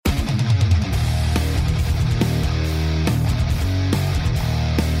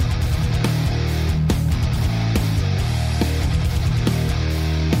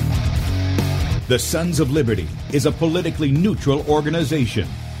The Sons of Liberty is a politically neutral organization.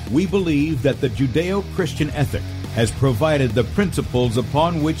 We believe that the Judeo-Christian ethic has provided the principles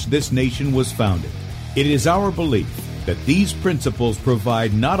upon which this nation was founded. It is our belief that these principles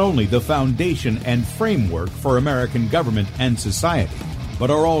provide not only the foundation and framework for American government and society,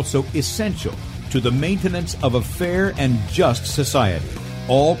 but are also essential to the maintenance of a fair and just society.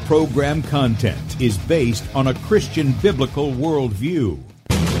 All program content is based on a Christian biblical worldview.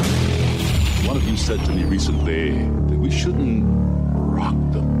 One of you said to me recently that we shouldn't rock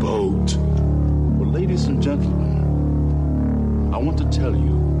the boat. Well, ladies and gentlemen, I want to tell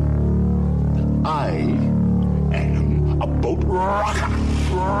you that I am a boat rocker.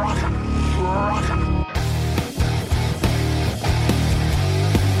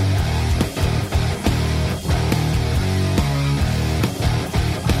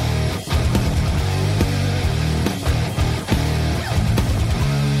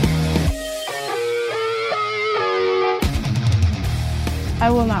 I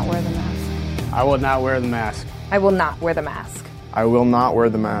will not wear the mask. I will not wear the mask. I will not wear the mask. I will not wear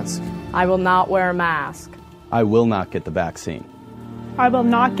the mask. I will not wear a mask. I will not get the vaccine. I will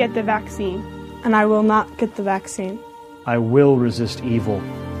not get the vaccine. And I will not get the vaccine. I will resist evil.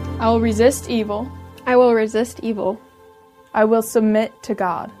 I will resist evil. I will resist evil. I will submit to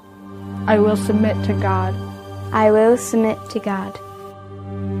God. I will submit to God. I will submit to God.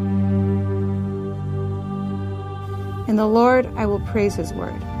 In the Lord I will praise His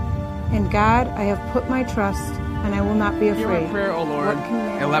word. In God I have put my trust, and I will not be afraid. Hear my prayer, O Lord,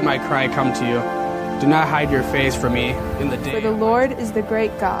 and let my cry come to you. Do not hide your face from me in the day. For the Lord is the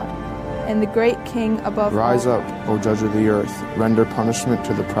great God, and the great King above all. Rise up, O judge of the earth, render punishment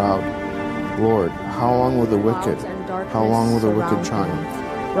to the proud. Lord, how long will the wicked triumph?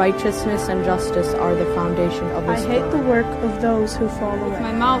 Righteousness and justice are the foundation of His throne. I hate the work of those who fall away. With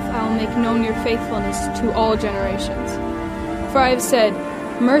my mouth I will make known your faithfulness to all generations. For I have said,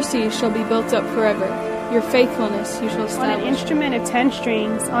 mercy shall be built up forever. Your faithfulness you shall establish. On an instrument of 10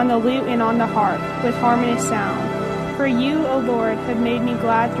 strings, on the lute and on the harp, with harmonious sound. For you, O Lord, have made me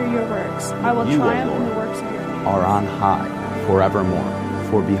glad through your works. I will triumph in the works of your hands. Are on high forevermore.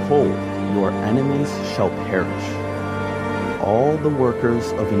 For behold, your enemies shall perish. All the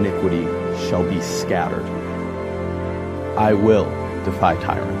workers of iniquity shall be scattered. I will defy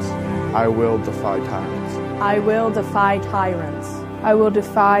tyrants. I will defy tyrants. I will defy tyrants. I will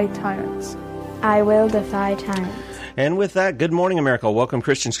defy tyrants. I will defy tyrants. And with that, good morning, America. Welcome,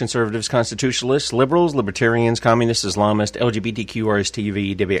 Christians, conservatives, constitutionalists, liberals, libertarians, communists, Islamists, LGBTQ,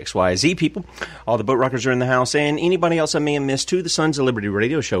 RSTV, WXYZ people. All the boat rockers are in the house, and anybody else I may have missed too. The Sons of Liberty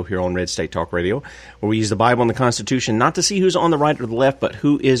radio show here on Red State Talk Radio, where we use the Bible and the Constitution not to see who's on the right or the left, but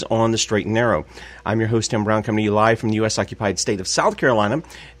who is on the straight and narrow. I'm your host, Tim Brown, coming to you live from the U.S.-occupied state of South Carolina,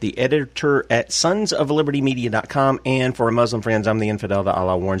 the editor at sonsoflibertymedia.com, and for our Muslim friends, I'm the infidel that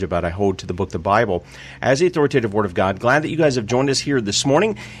Allah warns you about. I hold to the book, the Bible, as the authoritative Word of God. Glad that you guys have joined us here this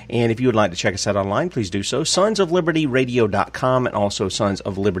morning, and if you would like to check us out online, please do so. sonsoflibertyradio.com and also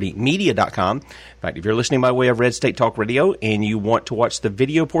sonsoflibertymedia.com. In fact, if you're listening by way of Red State Talk Radio and you want to watch the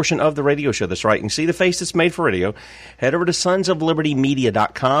video portion of the radio show, that's right, and see the face that's made for radio, head over to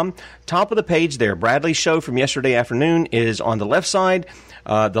sonsoflibertymedia.com. Top of the page there, Bradley's show from yesterday afternoon is on the left side.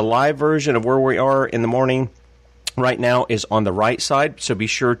 The live version of where we are in the morning right now is on the right side, so be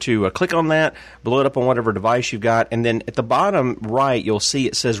sure to click on that, blow it up on whatever device you've got, and then at the bottom right, you'll see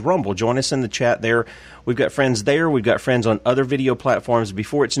it says Rumble. Join us in the chat there. We've got friends there. We've got friends on other video platforms,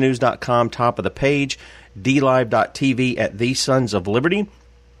 beforeitsnews.com, top of the page, dlive.tv at The Sons of Liberty.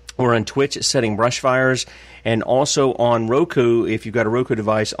 We're on Twitch at Setting Brushfires, and also on Roku, if you've got a Roku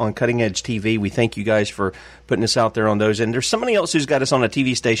device, on Cutting Edge TV. We thank you guys for putting us out there on those. And there's somebody else who's got us on a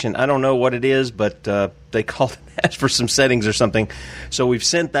TV station. I don't know what it is, but they called and asked for some settings or something. So we've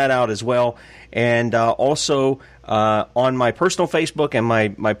sent that out as well. And also on my personal Facebook and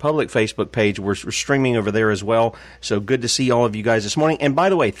my public Facebook page, we're streaming over there as well. So good to see all of you guys this morning. And by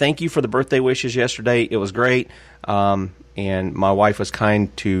the way, thank you for the birthday wishes yesterday. It was great. And my wife was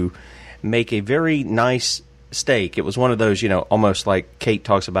kind to make a very nice steak. It was one of those, almost like Kate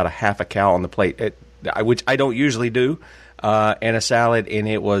talks about, a half a cow on the plate, which I don't usually do, and a salad, and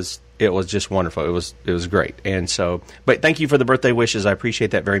it was just wonderful. It was great. And so, but thank you for the birthday wishes. I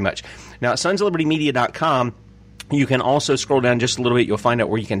appreciate that very much. Now, at sonsoflibertymedia.com, you can also scroll down just a little bit. You'll find out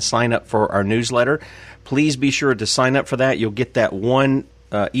where you can sign up for our newsletter. Please be sure to sign up for that. You'll get that one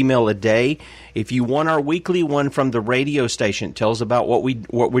email a day. If you want our weekly one from the radio station, tells about what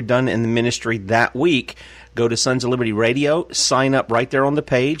we've done in the ministry that week, go to Sons of Liberty Radio, sign up right there on the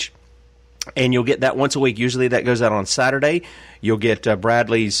page. And you'll get that once a week. Usually that goes out on Saturday. You'll get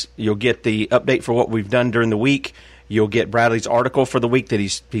you'll get the update for what we've done during the week. You'll get Bradley's article for the week that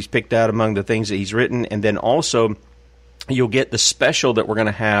he's picked out among the things that he's written. And then also you'll get the special that we're going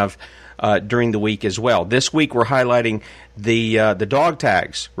to have during the week as well. This week we're highlighting the dog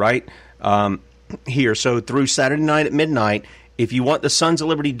tags, right, here. So through Saturday night at midnight, if you want the Sons of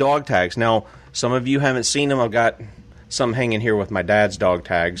Liberty dog tags. Now, some of you haven't seen them. I've got some hanging here with my dad's dog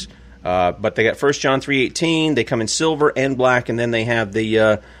tags. But they got 1 John 3:18. They come in silver and black, and then they have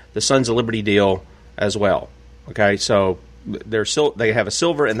the Sons of Liberty deal as well. Okay, so they have a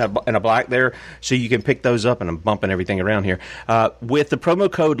silver and a black there, so you can pick those up. And I'm bumping everything around here. With the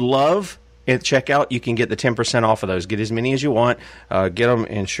promo code LOVE at checkout, you can get the 10% off of those. Get as many as you want. Get them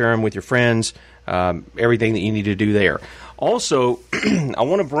and share them with your friends. Everything that you need to do there. Also, I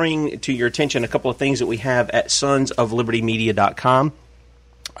want to bring to your attention a couple of things that we have at sonsoflibertymedia.com.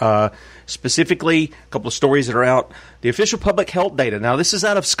 Specifically, a couple of stories that are out. The official public health data. Now, this is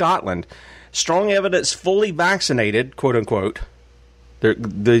out of Scotland. Strong evidence fully vaccinated, quote unquote.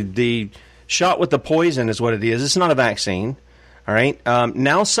 The shot with the poison is what it is. It's not a vaccine. All right.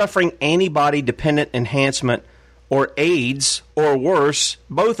 Now suffering antibody-dependent enhancement or AIDS or worse,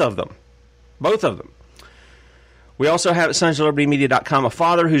 both of them. Both of them. We also have at sonsoflibertymedia.com a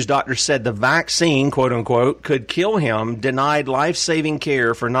father whose doctor said the vaccine, quote unquote, could kill him, denied life-saving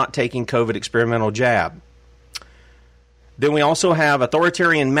care for not taking COVID experimental jab. Then we also have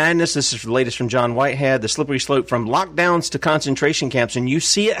authoritarian madness. This is the latest from John Whitehead, the slippery slope from lockdowns to concentration camps. And you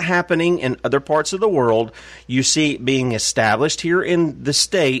see it happening in other parts of the world. You see it being established here in the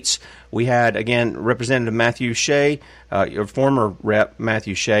States. We had, again, Representative Matthew Shea, your former Rep.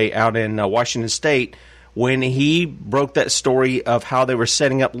 Matthew Shea, out in Washington State, when he broke that story of how they were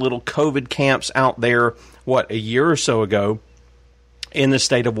setting up little COVID camps out there, a year or so ago in the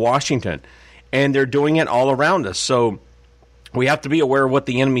state of Washington. And they're doing it all around us. So we have to be aware of what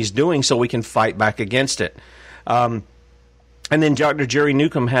the enemy's doing so we can fight back against it. And then Dr. Jerry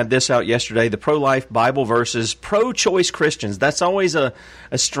Newcomb had this out yesterday, the pro-life Bible versus pro-choice Christians. That's always a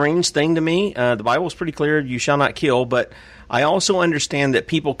strange thing to me. The Bible's pretty clear, you shall not kill, but I also understand that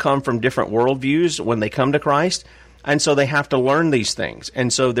people come from different worldviews when they come to Christ, and so they have to learn these things.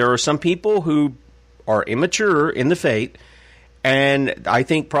 And so there are some people who are immature in the faith, and I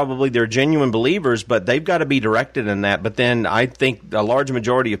think probably they're genuine believers, but they've got to be directed in that. But then I think a large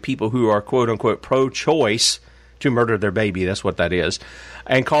majority of people who are quote-unquote pro-choice to murder their baby, that's what that is,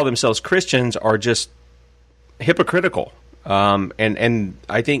 and call themselves Christians are just hypocritical. And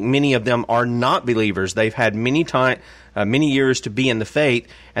I think many of them are not believers. They've had many years to be in the faith,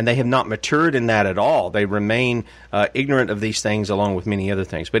 and they have not matured in that at all. They remain ignorant of these things along with many other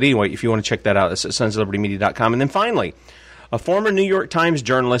things. But anyway, if you want to check that out, it's at sonsoflibertymedia.com. And then finally, a former New York Times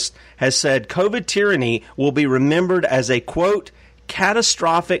journalist has said COVID tyranny will be remembered as a, quote,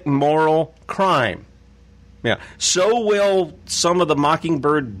 catastrophic moral crime. Yeah, so will some of the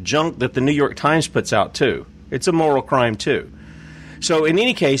Mockingbird junk that the New York Times puts out, too. It's a moral crime, too. So in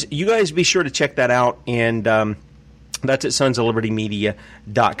any case, you guys be sure to check that out, and that's at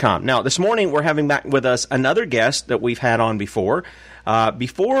sonsoflibertymedia.com. Now, this morning we're having back with us another guest that we've had on before.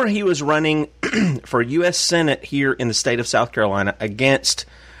 Before he was running for U.S. Senate here in the state of South Carolina against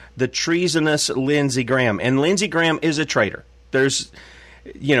the treasonous Lindsey Graham. And Lindsey Graham is a traitor. There's,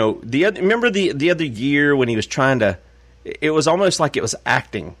 remember the other year when he was trying to, it was almost like it was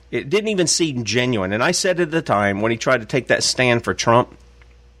acting. It didn't even seem genuine. And I said at the time when he tried to take that stand for Trump,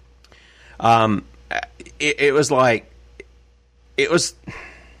 it was like,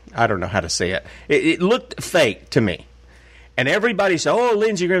 I don't know how to say it. It looked fake to me. And everybody said, oh,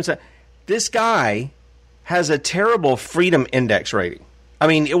 Lindsey Graham said, this guy has a terrible freedom index rating. I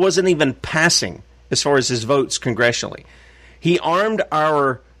mean, it wasn't even passing as far as his votes congressionally. He armed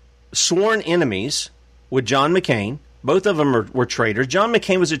our sworn enemies with John McCain. Both of them were traitors. John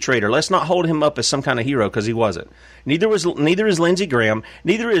McCain was a traitor. Let's not hold him up as some kind of hero because he wasn't. Neither is Lindsey Graham.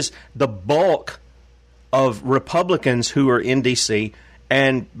 Neither is the bulk of Republicans who are in D.C.,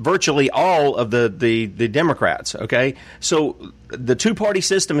 and virtually all of the Democrats, okay? So the two-party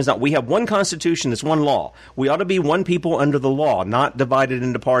system is not, we have one constitution, that's one law. We ought to be one people under the law, not divided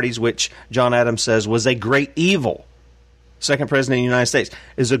into parties, which John Adams says was a great evil. Second president of the United States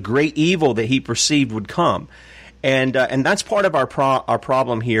is a great evil that he perceived would come. And that's part of our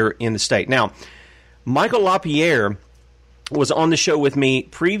problem here in the state. Now, Michael LaPierre was on the show with me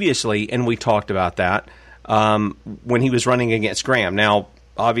previously, and we talked about that. When he was running against Graham. Now,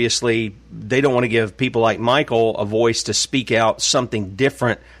 obviously, they don't want to give people like Michael a voice to speak out something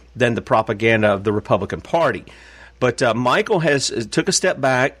different than the propaganda of the Republican Party. But Michael has took a step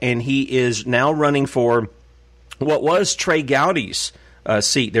back, and he is now running for what was Trey Gowdy's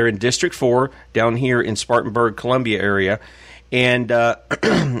seat. They're in District 4 down here in Spartanburg, Columbia area. And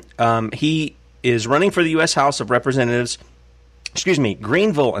he is running for the U.S. House of Representatives,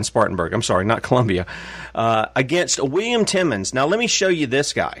 Greenville and Spartanburg, I'm sorry, not Columbia, against William Timmons. Now, let me show you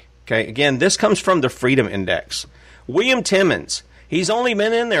this guy. Okay, again, this comes from the Freedom Index. William Timmons, he's only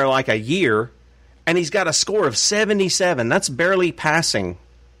been in there like a year, and he's got a score of 77. That's barely passing,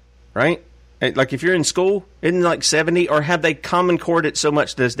 right? Like if you're in school, isn't it like 70? Or have they Common Core it so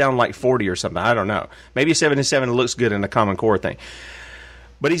much that it's down like 40 or something? I don't know. Maybe 77 looks good in the Common Core thing.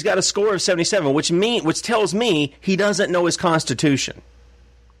 But he's got a score of 77, which tells me he doesn't know his Constitution.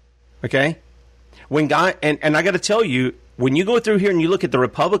 Okay? And I got to tell you, when you go through here and you look at the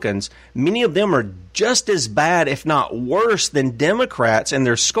Republicans, many of them are just as bad, if not worse, than Democrats in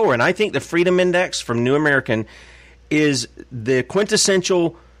their score. And I think the Freedom Index from New American is the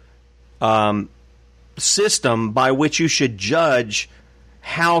quintessential system by which you should judge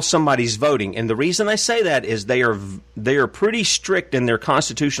how somebody's voting. And the reason I say that is they are pretty strict in their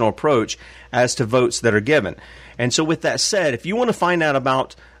constitutional approach as to votes that are given. And so with that said, if you want to find out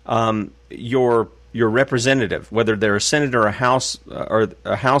about your representative, whether they're a senator or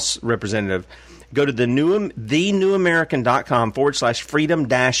a House representative, go to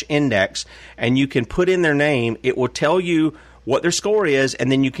thenewamerican.com/freedom-index, and you can put in their name. It will tell you what their score is,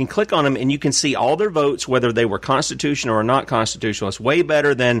 and then you can click on them, and you can see all their votes, whether they were constitutional or not constitutional. It's way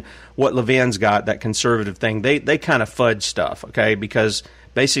better than what Levin's got, that conservative thing. They kind of fudge stuff, okay, because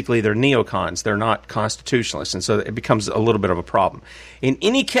basically they're neocons. They're not constitutionalists, and so it becomes a little bit of a problem. In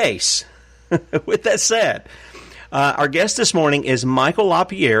any case, with that said, our guest this morning is Michael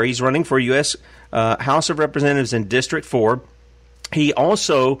LaPierre. He's running for U.S. House of Representatives in District 4. He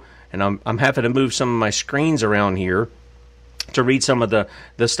also, and I'm happy to move some of my screens around here to read some of the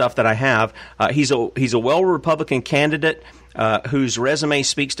stuff that I have. He's a well-Republican candidate whose resume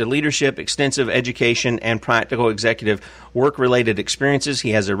speaks to leadership, extensive education, and practical executive work-related experiences.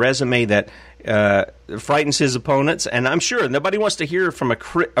 He has a resume that frightens his opponents, and I'm sure nobody wants to hear from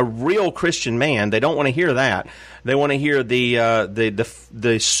a real Christian man. They don't want to hear that. They want to hear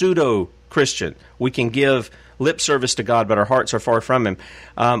the pseudo-Christian. We can give lip service to God, but our hearts are far from Him.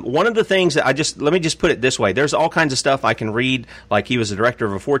 One of the things that let me just put it this way. There's all kinds of stuff I can read, like he was the director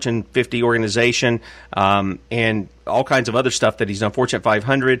of a Fortune 50 organization, and all kinds of other stuff that he's done, Fortune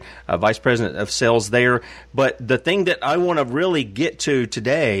 500, vice president of sales there. But the thing that I want to really get to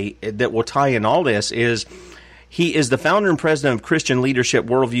today that will tie in all this is he is the founder and president of Christian Leadership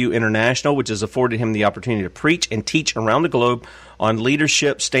Worldview International, which has afforded him the opportunity to preach and teach around the globe on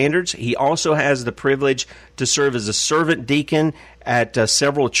leadership standards. He also has the privilege to serve as a servant deacon at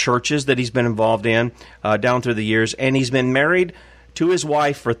several churches that he's been involved in down through the years, and he's been married to his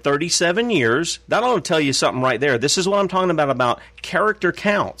wife for 37 years. That'll tell you something right there. This is what I'm talking about character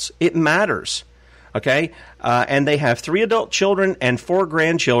counts. It matters. Okay? And they have 3 adult children and 4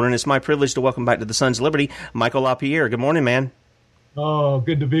 grandchildren. It's my privilege to welcome back to the Sons of Liberty, Michael LaPierre. Good morning, man. Oh,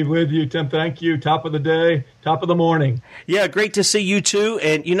 good to be with you, Tim. Thank you. Top of the day, top of the morning. Yeah, great to see you too.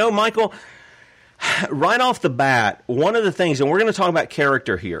 And you know, Michael, right off the bat, one of the things, and we're going to talk about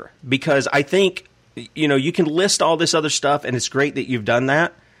character here, because I think, you know, you can list all this other stuff, and it's great that you've done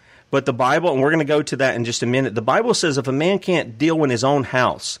that. But the Bible, and we're going to go to that in just a minute, the Bible says if a man can't deal in his own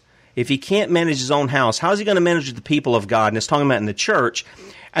house, if he can't manage his own house, how's he going to manage the people of God? And it's talking about in the church.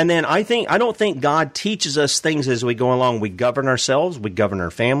 And then I don't think God teaches us things as we go along. We govern ourselves, we govern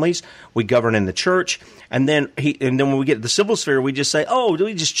our families, we govern in the church, and then when we get to the civil sphere, we just say, "Oh, do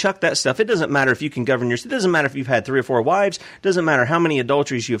we just chuck that stuff?" It doesn't matter if you can govern yourself. It doesn't matter if you've had 3 or 4 wives. It doesn't matter how many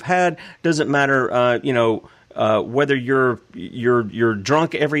adulteries you've had. It doesn't matter, whether you're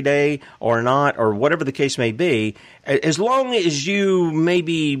drunk every day or not, or whatever the case may be. As long as you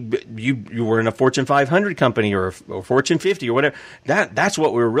were in a Fortune 500 company or Fortune 50 or whatever, that's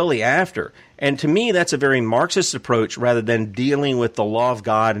what we're really after. And to me, that's a very Marxist approach rather than dealing with the law of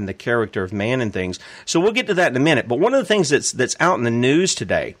God and the character of man and things. So we'll get to that in a minute. But one of the things that's out in the news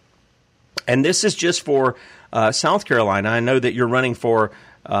today, and this is just for South Carolina. I know that you're running for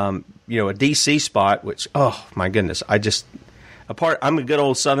a D.C. spot, which, oh my goodness, I'm a good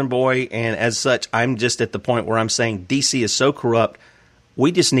old Southern boy, and as such, I'm just at the point where I'm saying D.C. is so corrupt,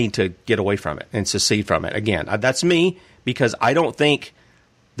 we just need to get away from it and secede from it. Again, that's me, because I don't think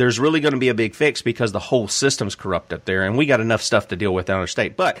there's really going to be a big fix, because the whole system's corrupt up there, and we got enough stuff to deal with in our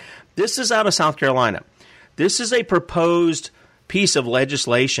state. But this is out of South Carolina. This is a proposed piece of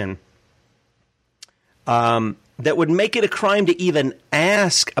legislation that would make it a crime to even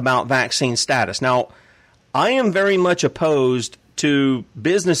ask about vaccine status. Now, I am very much opposed to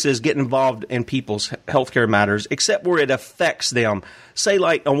businesses getting involved in people's healthcare matters, except where it affects them. Say,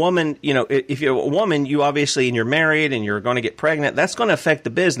 like a woman, if you're a woman, you obviously, and you're married and you're going to get pregnant, that's going to affect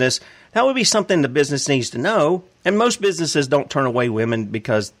the business. That would be something the business needs to know. And most businesses don't turn away women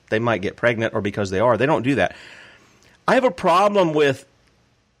because they might get pregnant or because they are. They don't do that. I have a problem with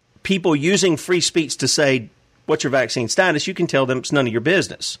people using free speech to say, what's your vaccine status? You can tell them it's none of your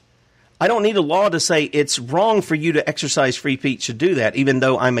business. I don't need a law to say it's wrong for you to exercise free speech to do that, even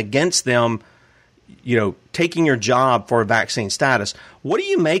though I'm against them, taking your job for a vaccine status. What do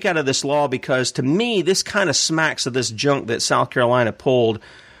you make out of this law? Because to me, this kind of smacks of this junk that South Carolina pulled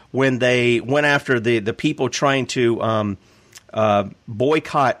when they went after the people trying to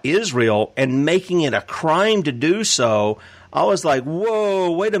boycott Israel and making it a crime to do so. I was like,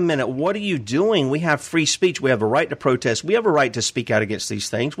 whoa, wait a minute. What are you doing? We have free speech. We have a right to protest. We have a right to speak out against these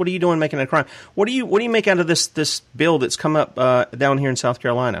things. What are you doing making it a crime? What do you make out of this bill that's come up down here in South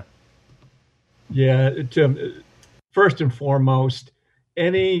Carolina? Yeah, Tim, first and foremost,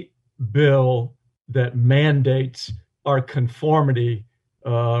 any bill that mandates our conformity,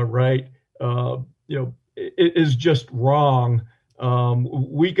 it is just wrong.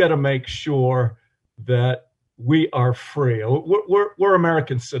 We got to make sure that we are free. We're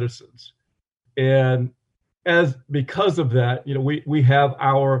American citizens, and because of that, we have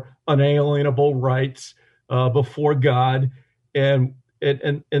our unalienable rights before God, and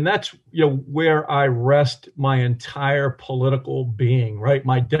that's where I rest my entire political being, right?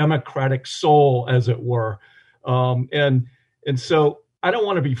 My democratic soul, as it were, and so I don't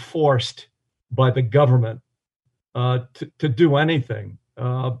want to be forced by the government to do anything.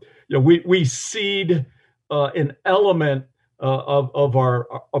 We cede an element of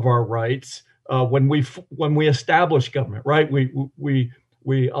our rights when we establish government, right?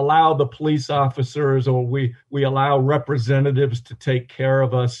 We allow the police officers, or we allow representatives to take care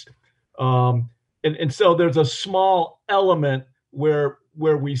of us, and so there's a small element where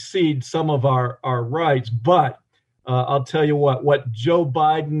we cede some of our rights. But I'll tell you what Joe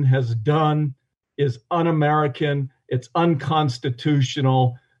Biden has done is un-American. It's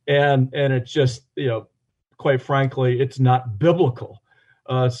unconstitutional, and it's just quite frankly, it's not biblical.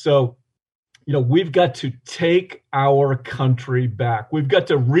 So we've got to take our country back. We've got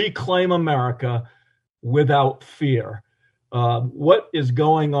to reclaim America without fear. What is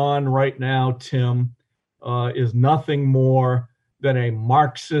going on right now, Tim, is nothing more than a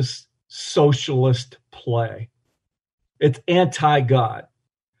Marxist socialist play. It's anti-God.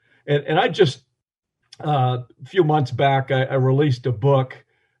 And I just, a few months back, I released a book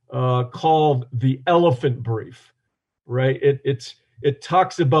called The Elephant Brief, right? It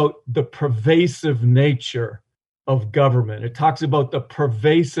talks about the pervasive nature of government. It talks about the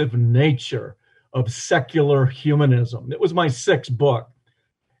pervasive nature of secular humanism. It was my 6th book.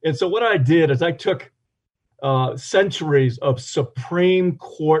 And so what I did is I took centuries of Supreme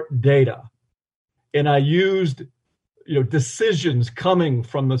Court data, and I used decisions coming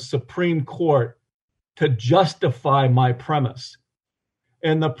from the Supreme Court to justify my premise.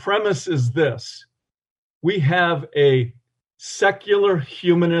 And the premise is this: we have a secular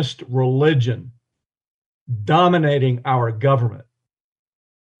humanist religion dominating our government.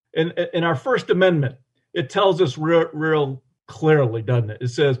 In our First Amendment, it tells us real clearly, doesn't it? It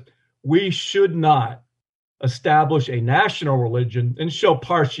says we should not establish a national religion and show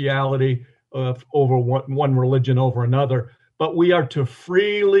partiality over one religion over another, but we are to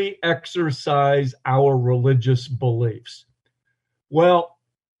freely exercise our religious beliefs. Well,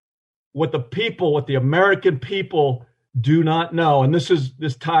 what the American people do not know, and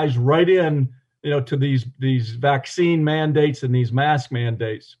this ties right in, to these vaccine mandates and these mask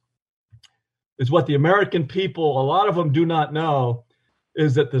mandates, is what the American people, a lot of them do not know,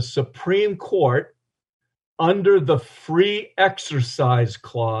 is that the Supreme Court, under the Free Exercise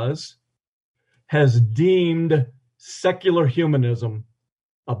Clause, has deemed secular humanism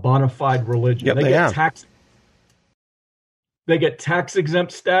a bona fide religion. Yep, they get tax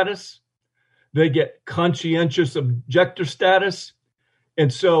exempt status. They get conscientious objector status.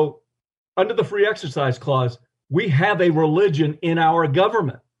 And so under the Free Exercise Clause, we have a religion in our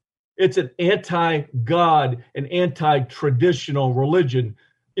government. It's an anti-God, an anti-traditional religion,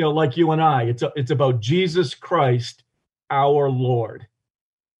 like you and I. It's about Jesus Christ, our Lord.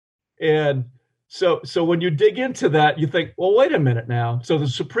 And so when you dig into that, you think, well, wait a minute now. So the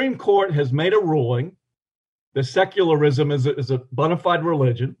Supreme Court has made a ruling. The secularism is a bona fide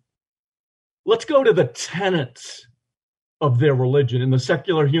religion. Let's go to the tenets of their religion in the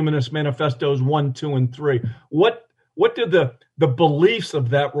Secular Humanist Manifestos 1, 2, and 3. What what do the beliefs of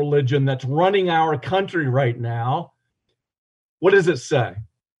that religion that's running our country right now, what does it say?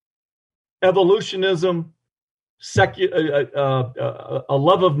 Evolutionism, a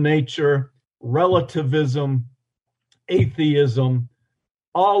love of nature, relativism, atheism,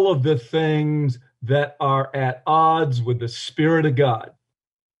 all of the things that are at odds with the Spirit of God.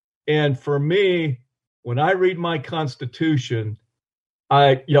 And for me, when I read my Constitution,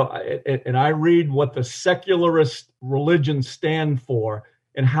 I read what the secularist religions stand for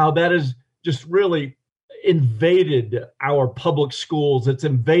and how that has just really invaded our public schools. It's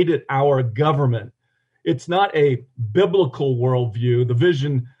invaded our government. It's not a biblical worldview, the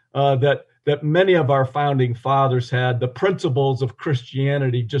vision that many of our founding fathers had, the principles of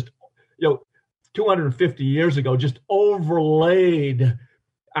Christianity just 250 years ago just overlaid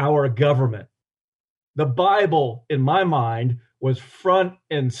our government. The Bible, in my mind, was front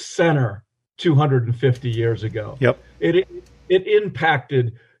and center 250 years ago. Yep. It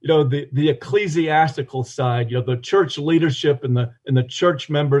impacted, the ecclesiastical side, the church leadership and the church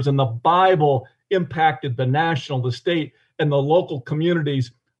members, and the Bible impacted the national, the state, and the local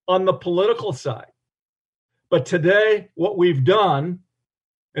communities on the political side. But today, what we've done,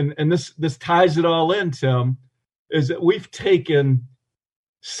 and this ties it all in, Tim, is that we've taken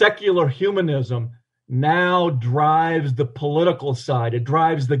secular humanism now drives the political side. It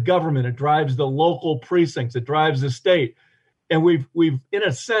drives the government. It drives the local precincts. It drives the state. And we've in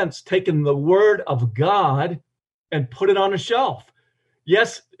a sense taken the word of God and put it on a shelf.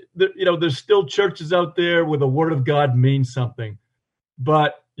 Yes, there's still churches out there where the word of God means something,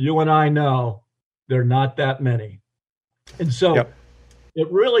 but you and I know they're not that many. And so It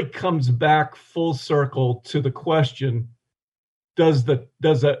really comes back full circle to the question: does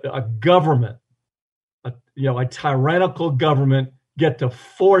a government, a tyrannical government, get to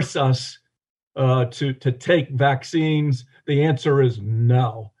force us to take vaccines? The answer is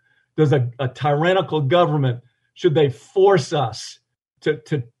no. Does a tyrannical government, should they force us to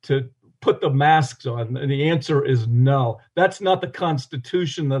put the masks on? And the answer is no. That's not the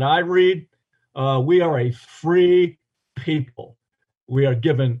Constitution that I read. We are a free people. We are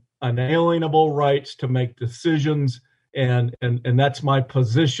given unalienable rights to make decisions, and that's my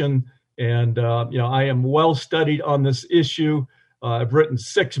position. And I am well studied on this issue. I've written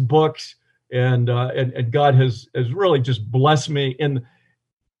 6 books, and God has really just blessed me in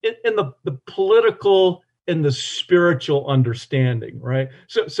the political and the spiritual understanding. Right.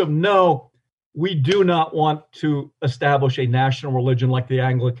 So no, we do not want to establish a national religion like the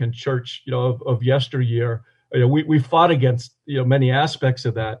Anglican Church, of yesteryear. We fought against many aspects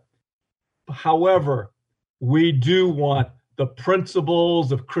of that. However, we do want the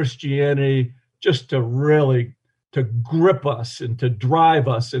principles of Christianity just to really to grip us and to drive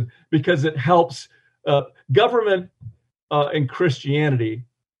us, and because it helps government and Christianity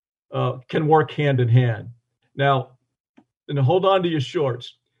can work hand in hand. Now, and hold on to your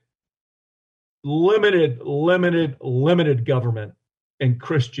shorts. Limited government and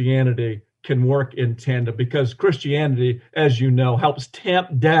Christianity can work in tandem, because Christianity, as you know, helps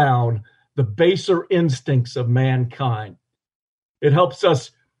tamp down the baser instincts of mankind. It helps us,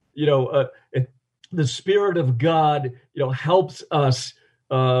 the Spirit of God, helps us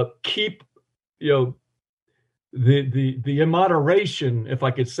keep, the immoderation, if I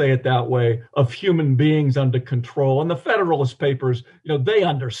could say it that way, of human beings under control. And the Federalist Papers, they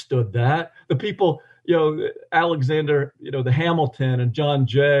understood that. The people, Alexander, the Hamilton and John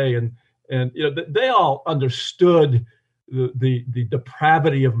Jay, and they all understood the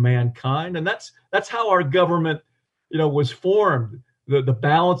depravity of mankind, and that's how our government, was formed. The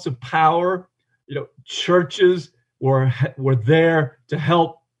balance of power. Churches were there to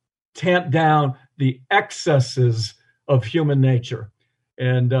help tamp down the excesses of human nature,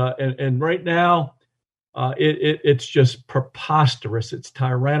 and right now, it's just preposterous. It's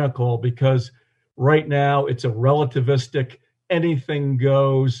tyrannical, because right now it's a relativistic, anything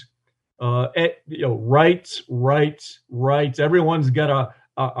goes. Rights. Everyone's got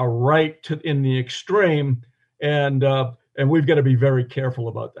a right to in the extreme, and we've got to be very careful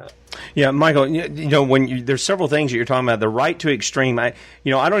about that. Yeah, Michael, there's several things that you're talking about. The right to extreme, I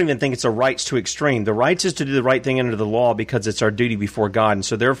don't even think it's a rights to extreme. The rights is to do the right thing under the law because it's our duty before God. And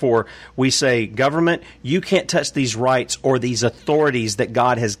so therefore we say, government, you can't touch these rights or these authorities that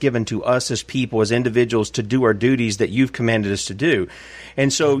God has given to us as people, as individuals, to do our duties that you've commanded us to do.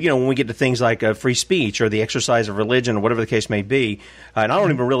 And so, when we get to things like free speech or the exercise of religion or whatever the case may be, and I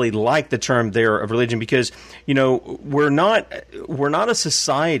don't even really like the term there of religion, because, we're not a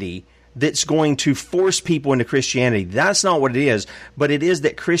society that's going to force people into Christianity. That's not what it is, but it is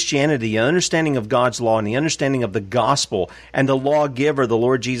that Christianity, the understanding of God's law and the understanding of the gospel and the lawgiver, the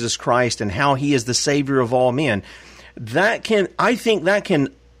Lord Jesus Christ, and how he is the Savior of all men, I think that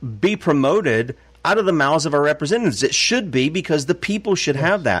can be promoted out of the mouths of our representatives. It should be, because the people should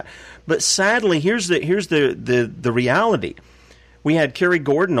have that. But sadly, here's the reality. We had Kerry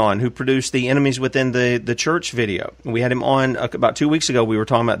Gordon on, who produced the Enemies Within the Church video. We had him on about 2 weeks ago. We were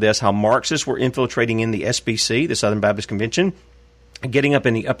talking about this, how Marxists were infiltrating in the SBC, the Southern Baptist Convention, getting up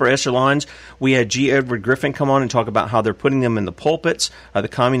in the upper echelons. We had G. Edward Griffin come on and talk about how they're putting them in the pulpits. The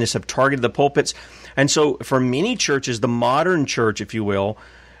communists have targeted the pulpits. And so for many churches, the modern church, if you will,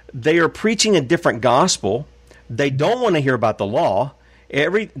 they are preaching a different gospel. They don't want to hear about the law.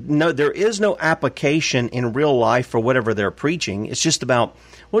 There is no application in real life for whatever they're preaching. It's just about,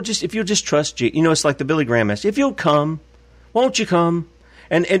 if you'll just trust you. It's like the Billy Graham message. If you'll come, won't you come?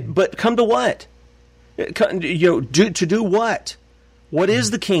 But come to what? To do what? What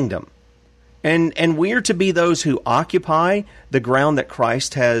is the kingdom? And we are to be those who occupy the ground that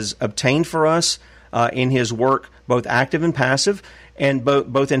Christ has obtained for us in his work, both active and passive, and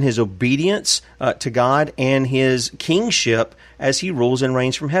both in his obedience to God and his kingship as he rules and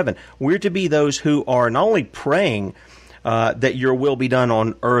reigns from heaven. We're to be those who are not only praying that your will be done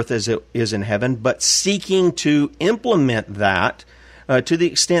on earth as it is in heaven, but seeking to implement that to the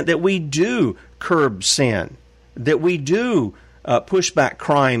extent that we do curb sin, that we do push back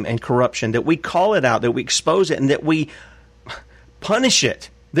crime and corruption, that we call it out, that we expose it, and that we punish it,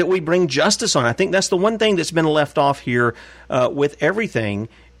 that we bring justice on. I think that's the one thing that's been left off here with everything,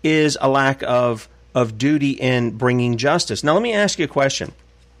 is a lack of duty in bringing justice. Now, let me ask you a question.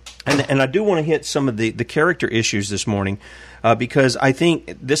 And I do want to hit some of the character issues this morning because I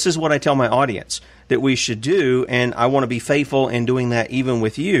think this is what I tell my audience that we should do, and I want to be faithful in doing that even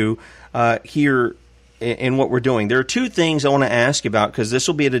with you here in what we're doing. There are two things I want to ask you about because this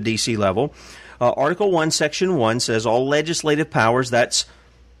will be at a D.C. level. Article 1, Section 1 says all legislative powers, that's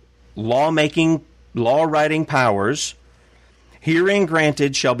lawmaking, law-writing powers, herein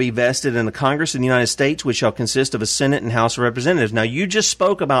granted shall be vested in the Congress of the United States, which shall consist of a Senate and House of Representatives. Now, you just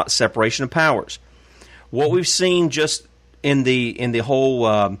spoke about separation of powers. What we've seen just in the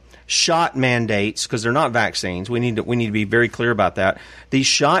whole shot mandates, because they're not vaccines, we need to be very clear about that. These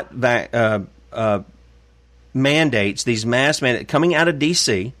shot mandates, these mass mandates coming out of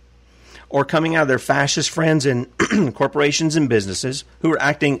D.C., or coming out of their fascist friends in corporations and businesses who are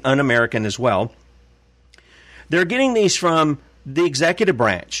acting un-American as well. They're getting these from the executive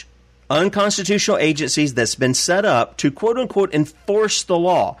branch, unconstitutional agencies that's been set up to quote-unquote enforce the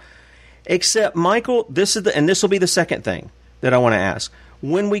law. Except, Michael, this will be the second thing that I want to ask.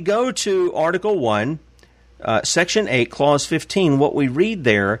 When we go to Article 1, Section 8, Clause 15, what we read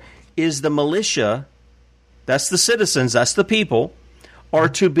there is the militia, that's the citizens, that's the people, are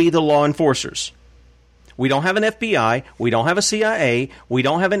to be the law enforcers. We don't have an FBI, we don't have a CIA, we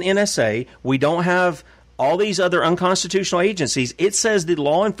don't have an NSA, we don't have all these other unconstitutional agencies. It says the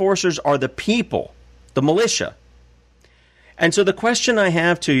law enforcers are the people, the militia. And so the question I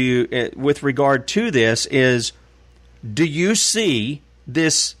have to you with regard to this is, do you see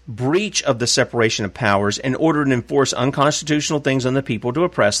this breach of the separation of powers in order to enforce unconstitutional things on the people to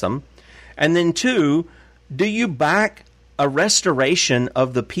oppress them? And then two, do you back a restoration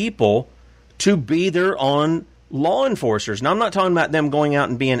of the people to be their own law enforcers? Now, I'm not talking about them going out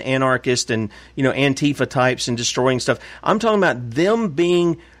and being anarchist and, Antifa types and destroying stuff. I'm talking about them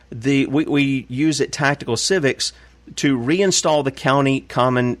being we use it tactical civics to reinstall the county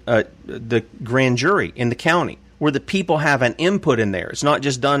the grand jury in the county, where the people have an input in there. It's not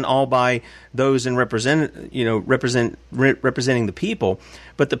just done all by those in representing the people,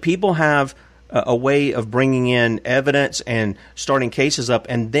 but the people have a way of bringing in evidence and starting cases up,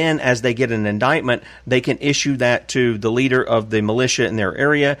 and then as they get an indictment, they can issue that to the leader of the militia in their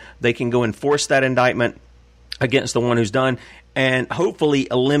area. They can go enforce that indictment against the one who's done, and hopefully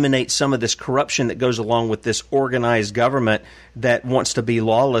eliminate some of this corruption that goes along with this organized government that wants to be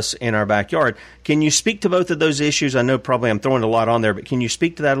lawless in our backyard. Can you speak to both of those issues? I know probably I'm throwing a lot on there, but can you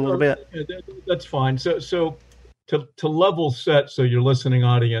speak to that a little bit? Yeah, that's fine. So to level set, so your listening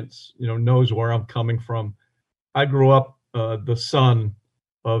audience, knows where I'm coming from. I grew up the son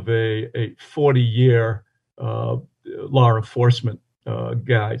of a 40-year law enforcement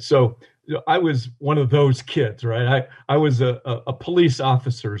guy. So I was one of those kids, right? I was a police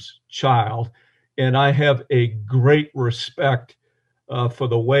officer's child, and I have a great respect for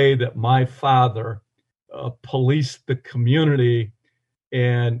the way that my father policed the community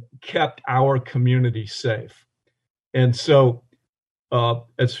and kept our community safe. And so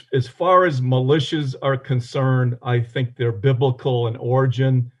As far as militias are concerned, I think they're biblical in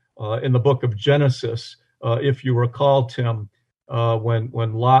origin. In the book of Genesis, if you recall, Tim,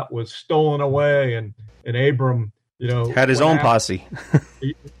 when Lot was stolen away and Abram, had his own posse.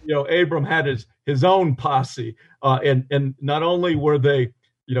 Abram had his own posse, and not only were they,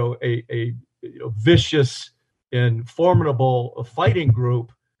 a vicious and formidable fighting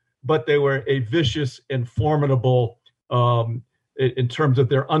group, but they were a vicious and formidable in terms of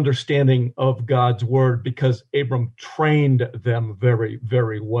their understanding of God's word, because Abram trained them very,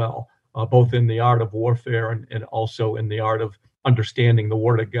 very well, both in the art of warfare and also in the art of understanding the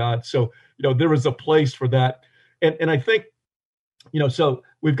word of God. So, there was a place for that. And I think, so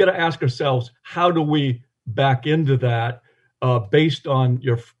we've got to ask ourselves, how do we back into that based on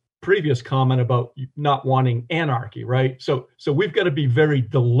your previous comment about not wanting anarchy, right? So we've got to be very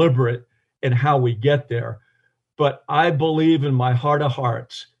deliberate in how we get there. But I believe in my heart of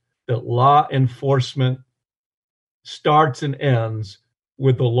hearts that law enforcement starts and ends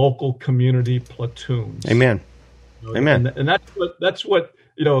with the local community platoons. Amen. Amen. And that's what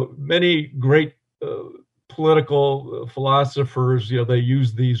many great political philosophers, they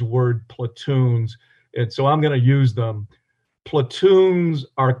use these word platoons, and so I'm going to use them. Platoons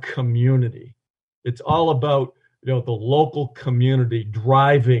are community. It's all about the local community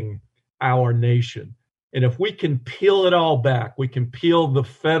driving our nation. And if we can peel it all back, we can peel the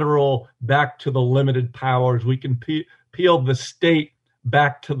federal back to the limited powers. We can peel the state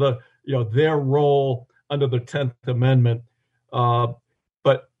back to their role under the 10th Amendment.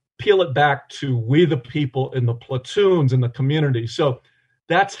 But peel it back to we the people in the platoons in the community. So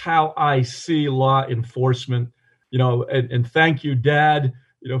that's how I see law enforcement. And thank you, Dad,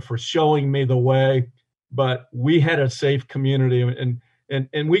 for showing me the way. But we had a safe community,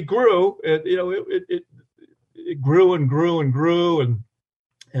 and we grew. It grew and grew and grew,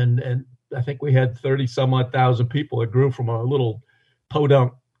 and I think we had 30 some odd thousand people. It grew from a little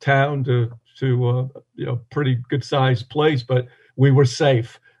podunk town to pretty good sized place, but we were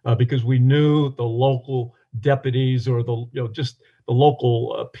safe because we knew the local deputies or just the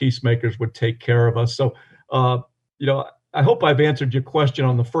local peacemakers would take care of us. So I hope I've answered your question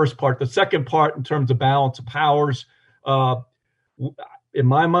on the first part. The second part, in terms of balance of powers, in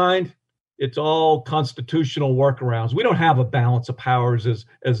my mind, it's all constitutional workarounds. We don't have a balance of powers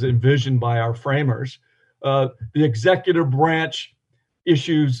as envisioned by our framers. The executive branch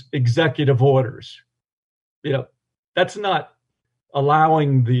issues executive orders. That's not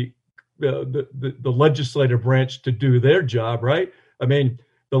allowing the legislative branch to do their job, right? I mean,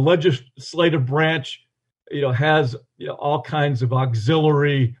 the legislative branch, has all kinds of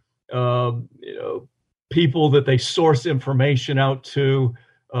auxiliary, people that they source information out to.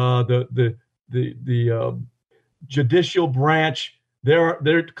 The judicial branch,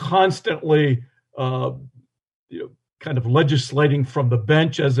 they're constantly, kind of legislating from the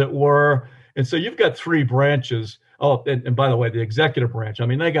bench, as it were. And so you've got three branches. Oh, and by the way, the executive branch, I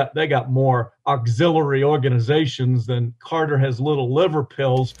mean, they got more auxiliary organizations than Carter has little liver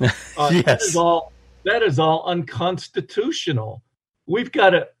pills. Yes. That is all unconstitutional. We've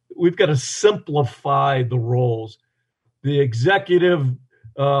got to simplify the roles. The executive,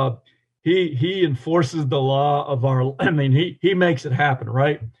 he enforces the law of he makes it happen,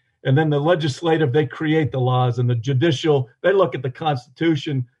 right? And then the legislative, they create the laws, and the judicial, they look at the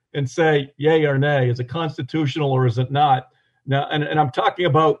Constitution and say, yay or nay, is it constitutional or is it not? Now, and I'm talking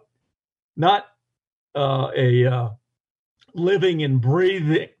about not a living and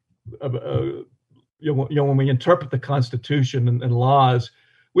breathing. When we interpret the Constitution and laws,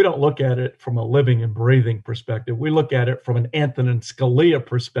 we don't look at it from a living and breathing perspective. We look at it from an Antonin Scalia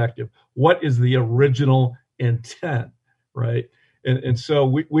perspective. What is the original intent, right? And so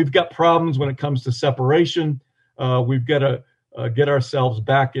we've got problems when it comes to separation. We've got to get ourselves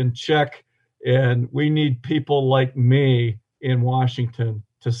back in check, and we need people like me in Washington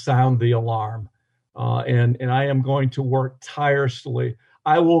to sound the alarm. And I am going to work tirelessly.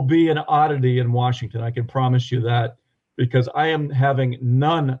 I will be an oddity in Washington. I can promise you that, because I am having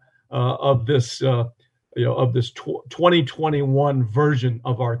none of this, of this 2021 version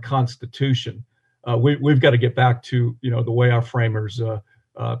of our Constitution. We've got to get back to, the way our framers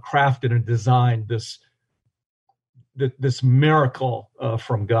crafted and designed this miracle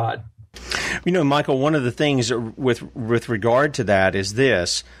from God. Michael, one of the things with regard to that is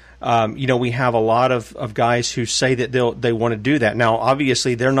this. We have a lot of guys who say that they want to do that. Now,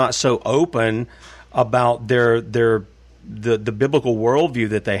 obviously, they're not so open about the biblical worldview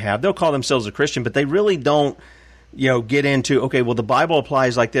that they have. They'll call themselves a Christian, but they really don't, get into, okay, well, the Bible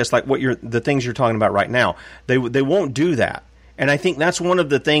applies like this, like the things you're talking about right now. They won't do that. And I think that's one of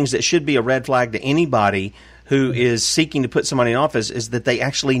the things that should be a red flag to anybody who is seeking to put somebody in office, is that they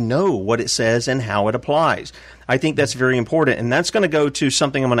actually know what it says and how it applies. I think that's very important, and that's going to go to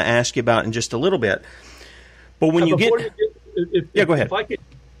something I'm going to ask you about in just a little bit. But when go ahead. If I could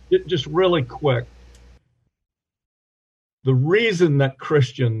get just really quick, the reason that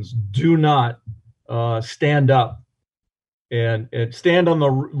Christians do not stand up and stand on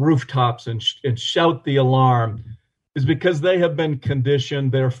the rooftops and shout the alarm is because they have been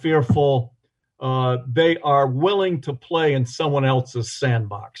conditioned. They're fearful. They are willing to play in someone else's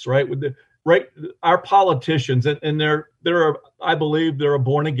sandbox, right? Our politicians, and there are, I believe, there are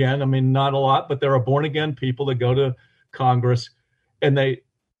born again. I mean, not a lot, but there are born again people that go to Congress, and they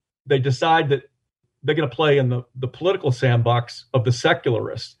decide that they're going to play in the political sandbox of the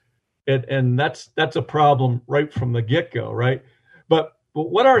secularists, and that's a problem right from the get-go, right? But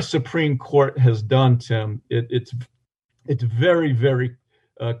what our Supreme Court has done, Tim, it's very, very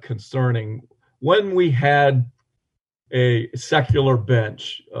concerning. When we had a secular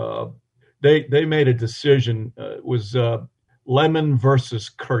bench, they made a decision. It was Lemon versus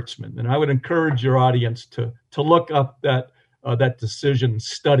Kurtzman, and I would encourage your audience to look up that decision,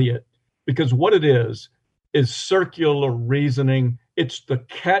 study it, because what it is circular reasoning. It's the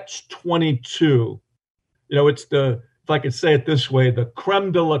catch-22. It's the, if I could say it this way, the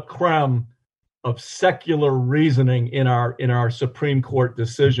creme de la creme of secular reasoning in our Supreme Court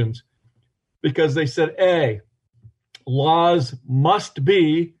decisions. Because they said, A, laws must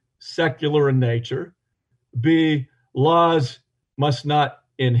be secular in nature. B, laws must not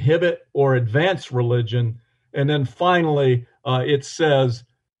inhibit or advance religion. And then finally, it says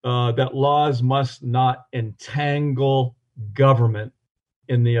that laws must not entangle government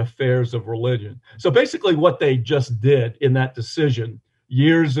in the affairs of religion. So basically what they just did in that decision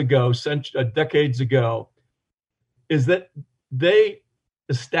years ago, decades ago, is that they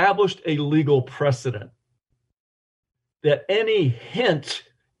established a legal precedent that any hint,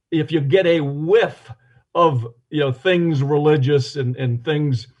 if you get a whiff of things religious and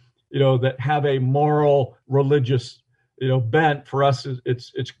things that have a moral religious bent, for us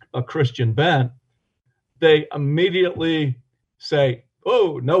it's a Christian bent, they immediately say,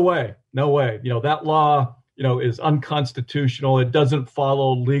 oh, no way, that law is unconstitutional, it doesn't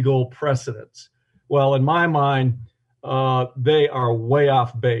follow legal precedents. Well, in my mind, they are way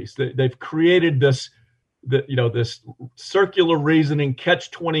off base. They've created this circular reasoning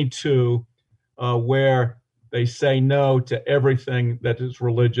catch-22 where they say no to everything that is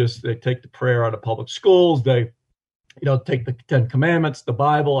religious. They take the prayer out of public schools. They take the Ten Commandments, the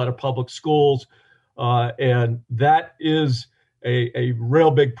Bible, out of public schools, and that is a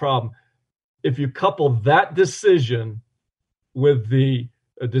real big problem. If you couple that decision with the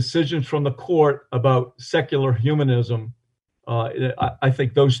decisions from the court about secular humanism, I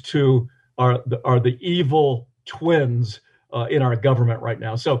think those two are the evil twins in our government right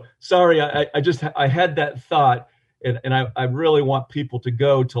now. So sorry, I had that thought, and I really want people to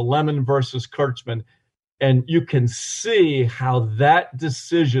go to Lemon versus Kurtzman, and you can see how that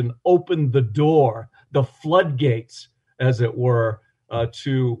decision opened the door, the floodgates, as it were,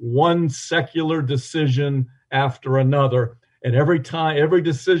 to one secular decision after another. And every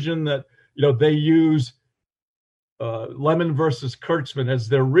decision that they use Lemon versus Kurtzman as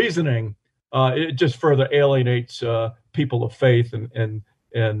their reasoning, it just further alienates people of faith and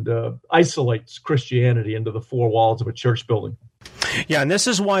isolates Christianity into the four walls of a church building. Yeah, and this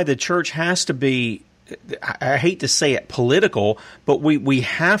is why the church has to be, I hate to say it, political, but we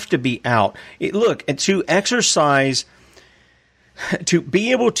have to be out. Look, and to exercise, to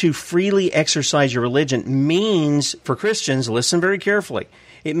be able to freely exercise your religion means, for Christians, listen very carefully,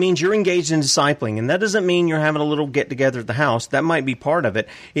 it means you're engaged in discipling. And that doesn't mean you're having a little get-together at the house. That might be part of it.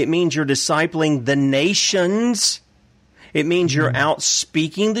 It means you're discipling the nations. It means you're out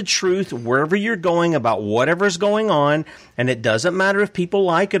speaking the truth wherever you're going about whatever's going on, and it doesn't matter if people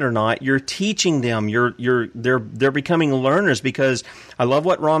like it or not. You're teaching them. They're becoming learners, because I love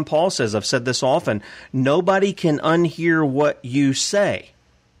what Ron Paul says. I've said this often. Nobody can unhear what you say.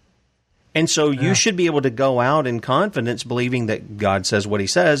 And so you should be able to go out in confidence, believing that God says what he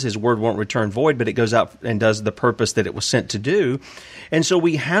says. His word won't return void, but it goes out and does the purpose that it was sent to do. And so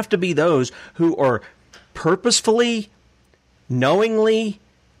we have to be those who are purposefully, knowingly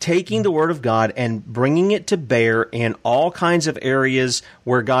taking the word of God and bringing it to bear in all kinds of areas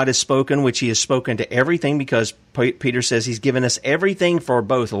where God has spoken, which he has spoken to everything, because Peter says he's given us everything for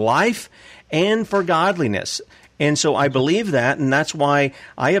both life and for godliness. And so I believe that, and that's why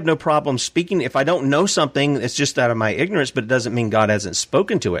I have no problem speaking. If I don't know something, it's just out of my ignorance, but it doesn't mean God hasn't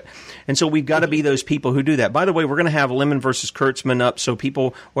spoken to it. And so we've got to be those people who do that. By the way, we're going to have Lemon versus Kurtzman up, so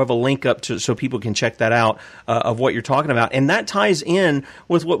people will have a link up so people can check that out of what you're talking about. And that ties in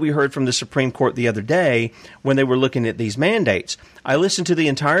with what we heard from the Supreme Court the other day when they were looking at these mandates. I listened to the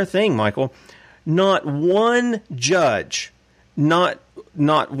entire thing, Michael. Not one judge, not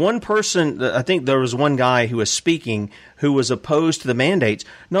one person, I think there was one guy who was speaking who was opposed to the mandates.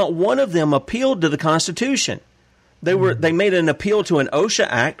 Not one of them appealed to the Constitution. They made an appeal to an OSHA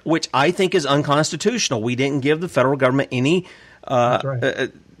Act, which I think is unconstitutional. We didn't give the federal government any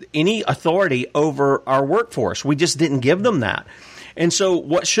authority over our workforce. We just didn't give them that. And so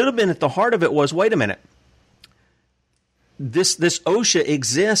what should have been at the heart of it was, wait a minute, this OSHA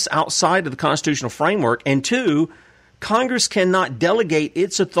exists outside of the constitutional framework, and two, Congress cannot delegate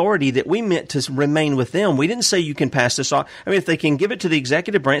its authority that we meant to remain with them. We didn't say you can pass this off. I mean, if they can give it to the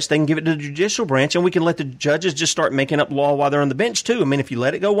executive branch, they can give it to the judicial branch, and we can let the judges just start making up law while they're on the bench, too. I mean, if you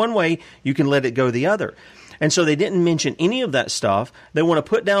let it go one way, you can let it go the other. And so they didn't mention any of that stuff. They want to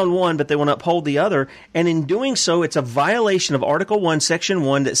put down one, but they want to uphold the other. And in doing so, it's a violation of Article 1, Section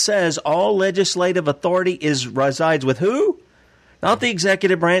 1 that says all legislative authority resides with who? Not the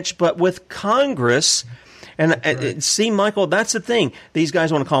executive branch, but with Congress. And see, Michael, that's the thing. These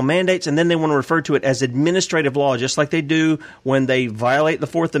guys want to call mandates, and then they want to refer to it as administrative law, just like they do when they violate the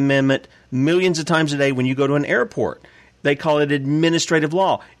Fourth Amendment millions of times a day when you go to an airport. They call it administrative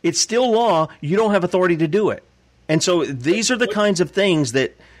law. It's still law. You don't have authority to do it. And so these are the kinds of things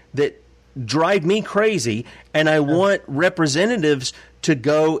that drive me crazy, and I want representatives to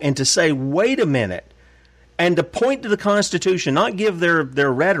go and to say, wait a minute, and to point to the Constitution, not give their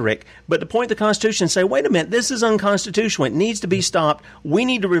rhetoric, but to point to the Constitution and say, wait a minute, this is unconstitutional. It needs to be stopped. We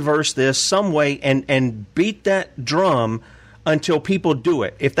need to reverse this some way and beat that drum until people do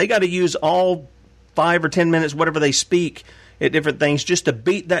it. If they got to use all 5 or 10 minutes, whatever they speak at different things, just to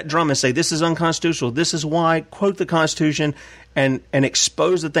beat that drum and say, this is unconstitutional, this is why, quote the Constitution, and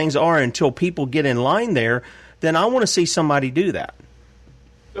expose the things that are until people get in line there, then I want to see somebody do that.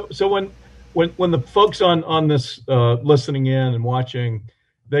 So when the folks on this listening in and watching,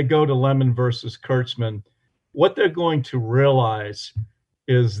 they go to Lemon versus Kurtzman, what they're going to realize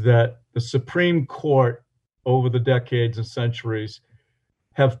is that the Supreme Court over the decades and centuries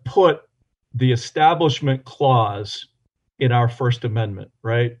have put the Establishment Clause in our First Amendment,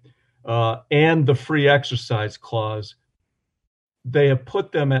 right? And the Free Exercise Clause, they have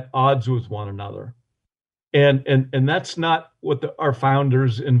put them at odds with one another. And that's not what our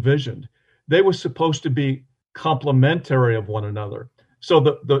founders envisioned. They were supposed to be complementary of one another. So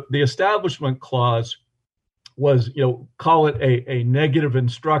the Establishment Clause was, call it a negative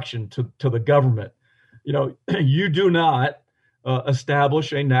instruction to the government. You do not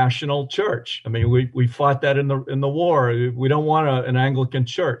establish a national church. I mean, we fought that in the war. We don't want an Anglican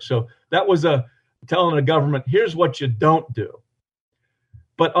church. So that was telling the government, here's what you don't do.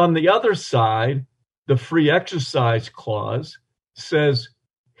 But on the other side, the Free Exercise Clause says,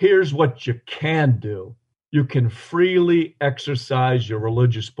 here's what you can do. You can freely exercise your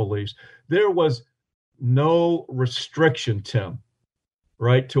religious beliefs. There was no restriction, Tim,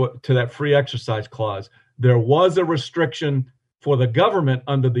 right, to that Free Exercise Clause. There was a restriction for the government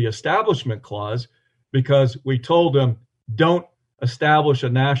under the Establishment Clause because we told them, don't establish a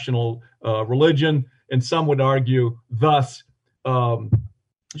national religion, and some would argue thus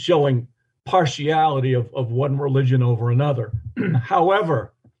showing partiality of one religion over another.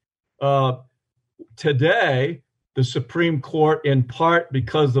 However, today, the Supreme Court, in part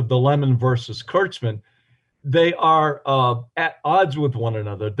because of the Lemon versus Kurtzman, they are at odds with one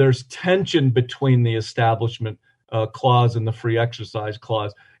another. There's tension between the Establishment Clause and the Free Exercise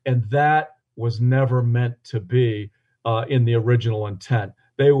Clause, and that was never meant to be in the original intent.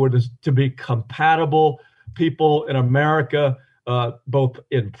 They were to be compatible. People in America, both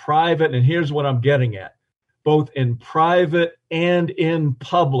in private, and here's what I'm getting at, both in private and in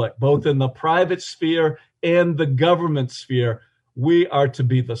public, both in the private sphere and the government sphere, we are to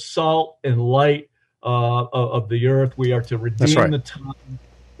be the salt and light of the earth. We are to redeem the time,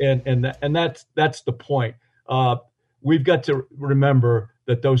 and that's the point. We've got to remember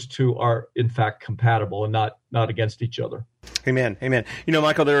that those two are in fact compatible and not against each other. Amen. Amen.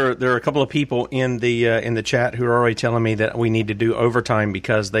 Michael, there are a couple of people in the chat who are already telling me that we need to do overtime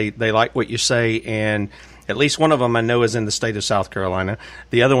because they like what you say, and at least one of them I know is in the state of South Carolina.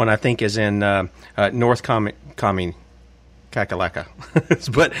 The other one I think is in North Kakalaka.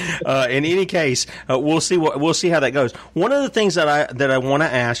 But in any case, we'll see how that goes. One of the things that I want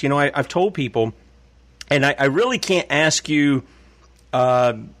to ask, I've told people, And I really can't ask you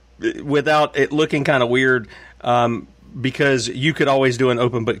without it looking kind of weird, because you could always do an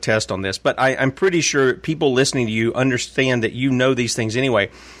open book test on this. But I'm pretty sure people listening to you understand that you know these things anyway.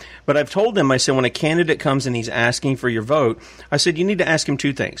 But I've told them, I said, when a candidate comes and he's asking for your vote, I said, you need to ask him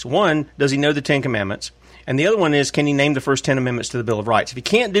two things. One, does he know the Ten Commandments? And the other one is, can he name the first 10 amendments to the Bill of Rights? If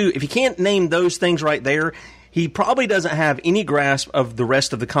he can't name those things right there, he probably doesn't have any grasp of the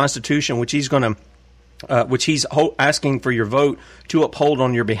rest of the Constitution, which he's asking for your vote to uphold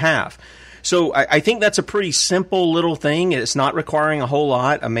on your behalf. So I think that's a pretty simple little thing. It's not requiring a whole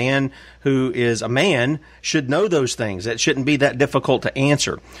lot. A man who is a man should know those things. It shouldn't be that difficult to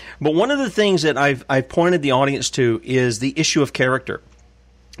answer. But one of the things that I've pointed the audience to is the issue of character.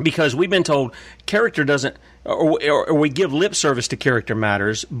 Because we've been told character doesn't, or we give lip service to character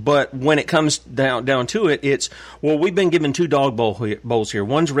matters, but when it comes down to it, it's, well, we've been given two dog bowls here.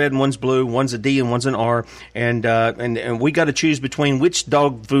 One's red and one's blue. One's a D and one's an R, and we got to choose between which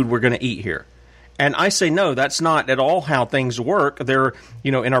dog food we're going to eat here. And I say, no, that's not at all how things work. There,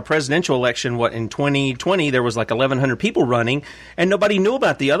 in our presidential election, in 2020, there was like 1,100 people running, and nobody knew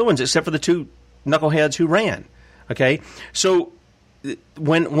about the other ones except for the two knuckleheads who ran. Okay, so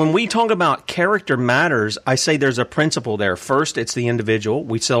when we talk about character matters, I say there's a principle there. First, it's the individual.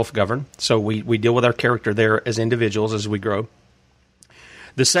 We self-govern, so we deal with our character there as individuals as we grow.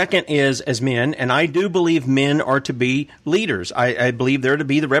 The second is as men, and I do believe men are to be leaders. I believe they're to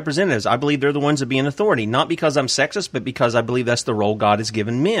be the representatives. I believe they're the ones to be in authority, not because I'm sexist, but because I believe that's the role God has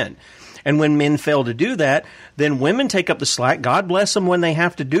given men. And when men fail to do that, then women take up the slack. God bless them when they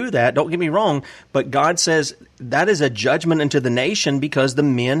have to do that. Don't get me wrong. But God says that is a judgment into the nation because the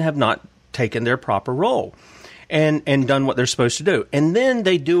men have not taken their proper role and done what they're supposed to do. And then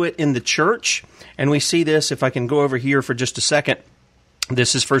they do it in the church. And we see this, if I can go over here for just a second.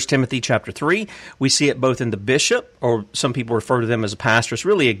 This is 1 Timothy chapter 3. We see it both in the bishop, or some people refer to them as a pastor. It's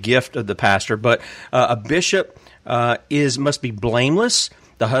really a gift of the pastor. But a bishop must be blameless,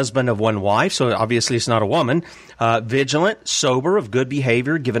 the husband of one wife, so obviously it's not a woman, vigilant, sober, of good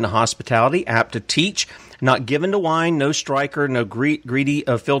behavior, given to hospitality, apt to teach, not given to wine, no striker, no greedy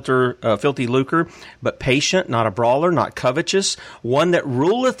of filthy lucre, but patient, not a brawler, not covetous, one that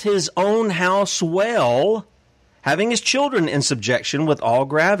ruleth his own house well, having his children in subjection with all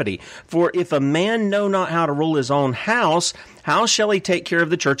gravity. For if a man know not how to rule his own house, how shall he take care of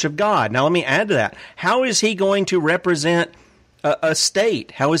the church of God? Now let me add to that. How is he going to represent a state?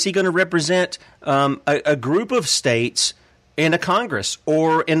 How is he going to represent a group of states in a Congress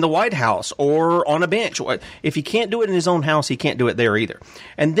or in the White House or on a bench? If he can't do it in his own house, he can't do it there either.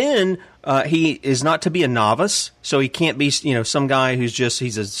 And then he is not to be a novice, so he can't be some guy he's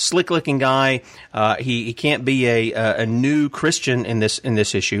a slick-looking guy. He can't be a new Christian in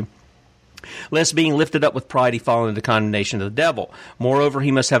this issue. Lest being lifted up with pride, he fall into condemnation of the devil. Moreover,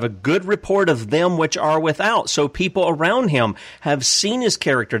 he must have a good report of them which are without. So people around him have seen his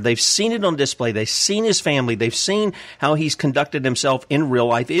character. They've seen it on display. They've seen his family. They've seen how he's conducted himself in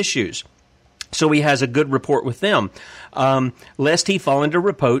real-life issues. So he has a good report with them, lest he fall into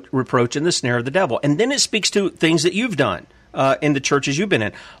reproach in the snare of the devil. And then it speaks to things that you've done in the churches you've been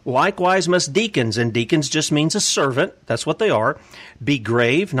in. Likewise must deacons, and deacons just means a servant. That's what they are. Be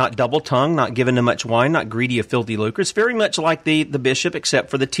grave, not double-tongued, not given to much wine, not greedy of filthy lucre. It's very much like the bishop, except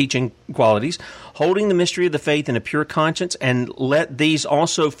for the teaching qualities. Holding the mystery of the faith in a pure conscience, and let these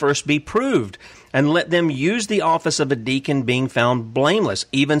also first be proved. And let them use the office of a deacon, being found blameless.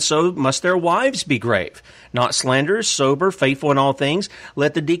 Even so must their wives be grave, not slanderers, sober, faithful in all things.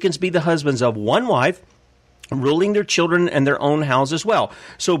 Let the deacons be the husbands of one wife, ruling their children and their own house as well.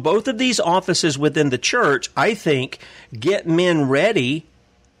 So both of these offices within the church, I think, get men ready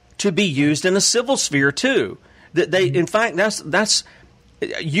to be used in a civil sphere too. That they, in fact, that's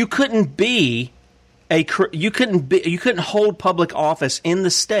you couldn't hold public office in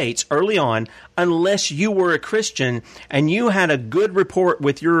the States early on unless you were a Christian and you had a good report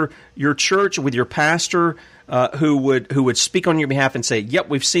with your church, with your pastor, who would speak on your behalf and say, yep,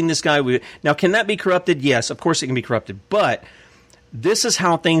 we've seen this guy. Now, can that be corrupted? Yes, of course it can be corrupted. But this is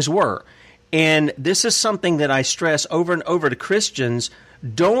how things were. And this is something that I stress over and over to Christians.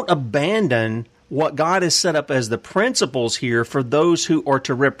 Don't abandon what God has set up as the principles here for those who are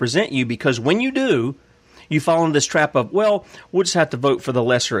to represent you, because when you do, you fall into this trap of, well, we'll just have to vote for the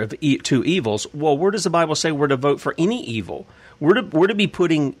lesser of two evils. Well, where does the Bible say we're to vote for any evil? We're to be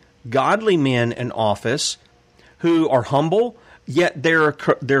putting godly men in office who are humble, yet they're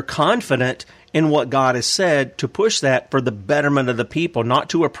confident in what God has said to push that for the betterment of the people, not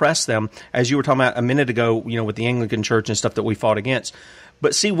to oppress them, as you were talking about a minute ago, with the Anglican Church and stuff that we fought against.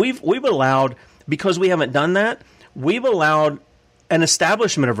 But see, we've allowed, because we haven't done that, we've allowed an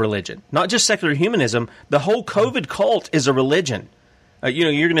establishment of religion, not just secular humanism. The whole COVID cult is a religion.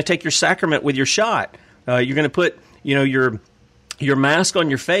 You're going to take your sacrament with your shot. You're going to put, your mask on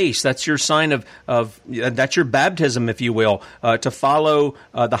your face. That's your sign of that's your baptism, if you will, to follow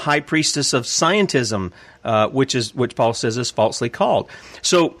the high priestess of scientism, which Paul says is falsely called.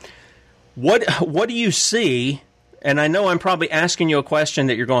 So what do you see? And I know I'm probably asking you a question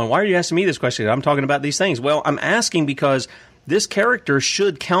that you're going, why are you asking me this question? I'm talking about these things. Well, I'm asking because this character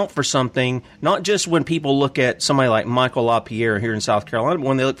should count for something, not just when people look at somebody like Michael LaPierre here in South Carolina, but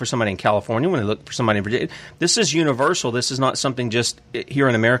when they look for somebody in California, when they look for somebody in Virginia. This is universal. This is not something just here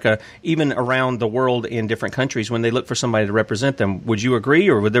in America, even around the world in different countries, when they look for somebody to represent them. Would you agree,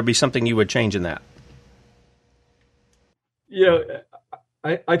 or would there be something you would change in that? Yeah,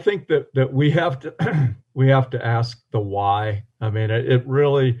 I think that we have to ask the why. I mean, it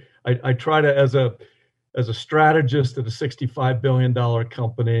really, I try to, as a strategist at a $65 billion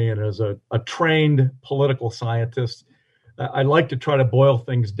company and as a trained political scientist, I like to try to boil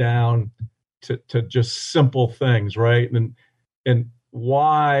things down to just simple things, right? And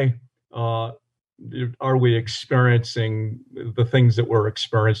why are we experiencing the things that we're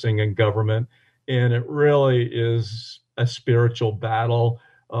experiencing in government? And it really is a spiritual battle.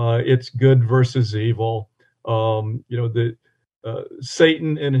 It's good versus evil.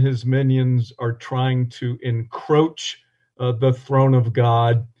 Satan and his minions are trying to encroach the throne of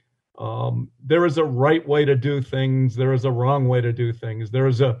God. There is a right way to do things. There is a wrong way to do things.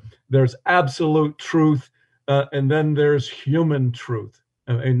 There's absolute truth, and then there's human truth.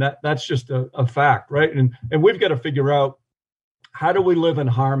 And that's just a fact, right? And we've got to figure out, how do we live in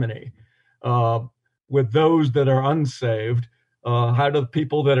harmony with those that are unsaved? How do the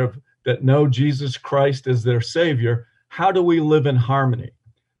people that know Jesus Christ as their Savior, how do we live in harmony?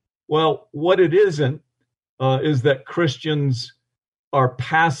 Well, what it isn't is that Christians are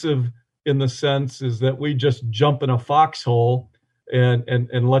passive, in the sense is that we just jump in a foxhole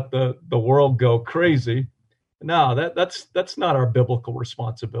and let the world go crazy. No, that's not our biblical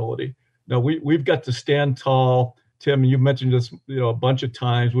responsibility. No, we've got to stand tall. Tim, you mentioned this a bunch of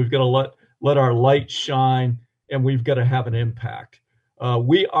times. We've got to let our light shine, and we've got to have an impact.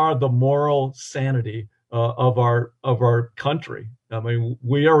 We are the moral sanity of our country. I mean,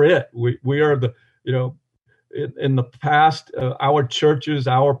 we are it. We are the, in the past, our churches,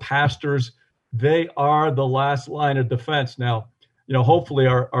 our pastors, they are the last line of defense. Now, hopefully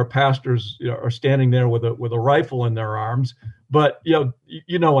our pastors are standing there with a rifle in their arms, but you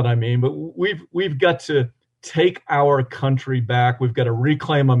know what I mean. But we've got to take our country back. We've got to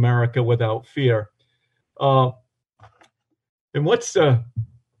reclaim America without fear. And what's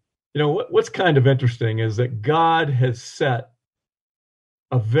kind of interesting is that God has set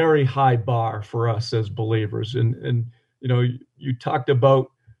a very high bar for us as believers. And you talked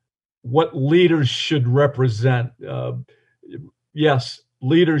about what leaders should represent. Yes,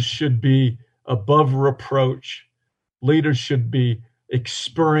 leaders should be above reproach. Leaders should be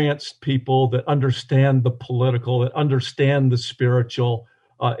experienced people that understand the political, that understand the spiritual.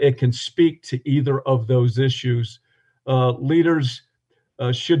 It can speak to either of those issues. Leaders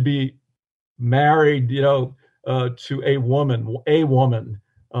should be married, to a woman,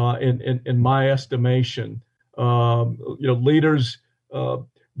 in my estimation. Leaders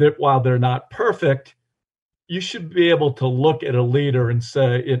that, while they're not perfect, you should be able to look at a leader and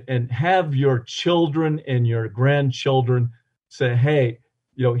say, and have your children and your grandchildren say, hey,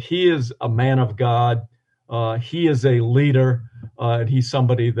 he is a man of God. He is a leader, and he's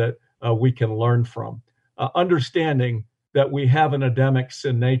somebody that we can learn from. Understanding that we have an Adamic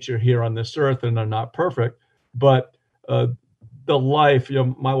sin nature here on this earth and are not perfect, but the life,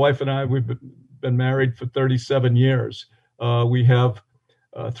 my wife and I, we've been married for 37 years. We have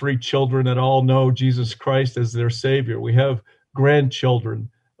 3 children that all know Jesus Christ as their Savior. We have grandchildren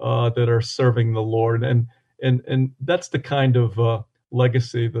that are serving the Lord, and that's the kind of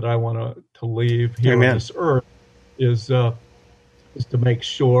legacy that I want to leave here on this earth, is to make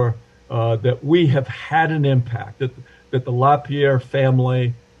sure that we have had an impact, that the LaPierre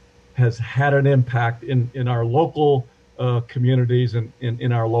family has had an impact in our local communities and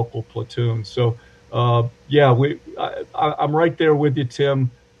in our local platoons. So, I'm right there with you,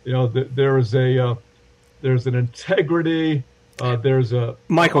 Tim. There's an integrity. There's a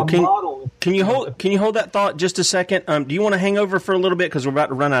Michael. model. Can you hold that thought just a second? Do you want to hang over for a little bit, because we're about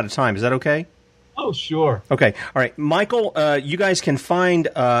to run out of time? Is that okay? Oh, sure. Okay. All right. Michael, you guys can find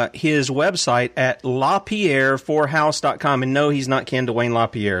his website at LaPierre4House.com. And no, he's not Ken Dwayne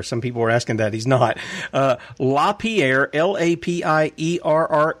LaPierre. Some people were asking that. He's not. LaPierre, LaPierre,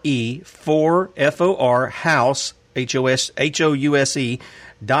 4 FOR House, HOUSE.com.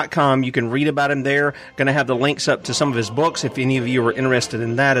 You can read about him there. Going to have the links up to some of his books if any of you are interested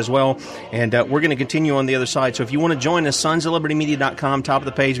in that as well. And we're going to continue on the other side. So if you want to join us, sonsoflibertymedia.com, top of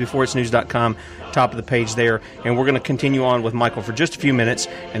the page, beforeitsnews.com, top of the page there. And we're going to continue on with Michael for just a few minutes,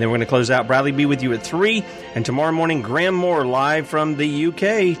 and then we're going to close out. Bradley be with you at 3, and tomorrow morning, Graham Moore live from the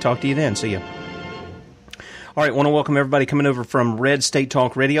UK. Talk to you then. See you. All right, I want to welcome everybody coming over from Red State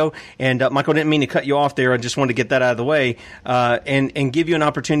Talk Radio. And, Michael, I didn't mean to cut you off there. I just wanted to get that out of the way and give you an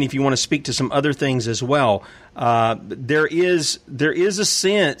opportunity if you want to speak to some other things as well. There is a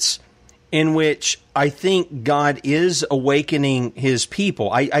sense in which I think God is awakening his people.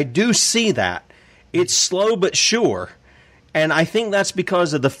 I do see that. It's slow but sure. And I think that's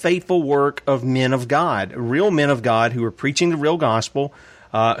because of the faithful work of men of God, real men of God who are preaching the real gospel,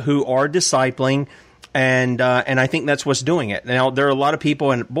 who are discipling. And I think that's what's doing it. Now, there are a lot of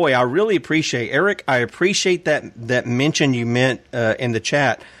people, and boy, I really appreciate, Eric, I appreciate that mention you meant in the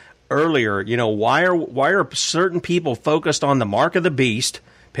chat earlier. You know, why are certain people focused on the mark of the beast,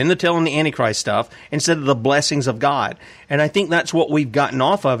 pin the tail on the Antichrist stuff, instead of the blessings of God? And I think that's what we've gotten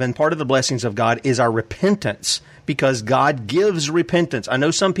off of, and part of the blessings of God is our repentance, because God gives repentance. I know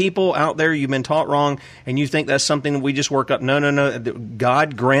some people out there, you've been taught wrong, and you think that's something that we just work up. No.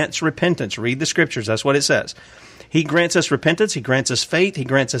 God grants repentance. Read the scriptures. That's what it says. He grants us repentance. He grants us faith. He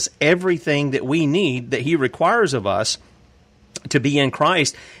grants us everything that we need, that he requires of us to be in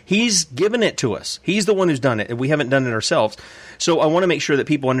Christ. He's given it to us. He's the one who's done it. We haven't done it ourselves. So I want to make sure that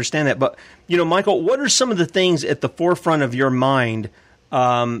people understand that. But, you know, Michael, what are some of the things at the forefront of your mind,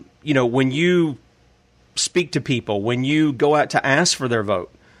 when you speak to people, when you go out to ask for their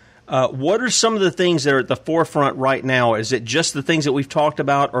vote? What are some of the things that are at the forefront right now? Is it just the things that we've talked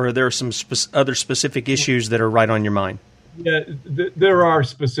about, or are there some other specific issues that are right on your mind? Yeah, there are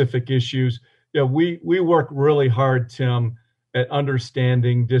specific issues. Yeah, we work really hard, Tim, at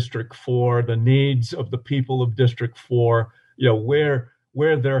understanding District 4, the needs of the people of District 4,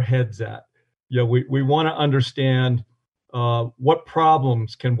 where their head's at. We want to understand what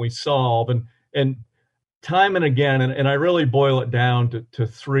problems can we solve, and time and again, and I really boil it down to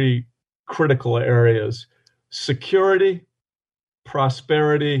 3 critical areas: security,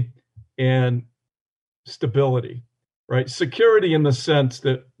 prosperity, and stability, right? Security in the sense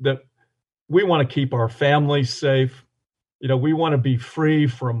that we want to keep our families safe. We want to be free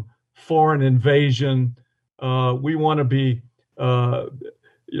from foreign invasion. We want to be,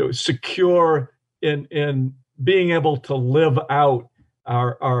 secure in being able to live out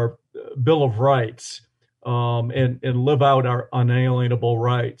our Bill of Rights. And live out our unalienable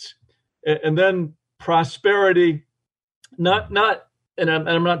rights, and then prosperity. And I'm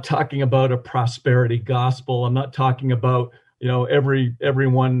not talking about a prosperity gospel. I'm not talking about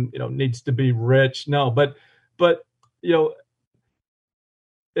everyone needs to be rich. No, but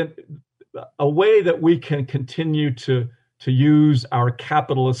a way that we can continue to use our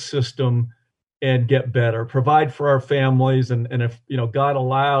capitalist system and get better, provide for our families, and if God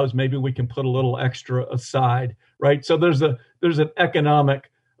allows, maybe we can put a little extra aside, right? So there's an economic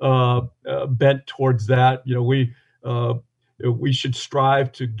bent towards that. We should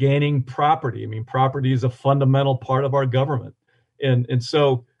strive to gaining property. I mean, property is a fundamental part of our government, and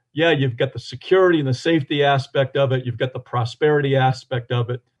so you've got the security and the safety aspect of it. You've got the prosperity aspect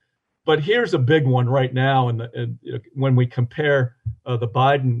of it. But here's a big one right now, and when we compare the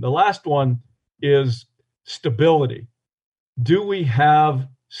Biden, the last one is stability. Do we have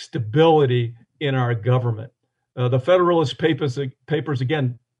stability in our government? The Federalist Papers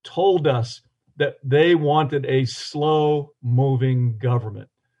again told us that they wanted a slow-moving government.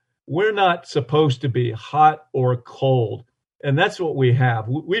 We're not supposed to be hot or cold, and that's what we have.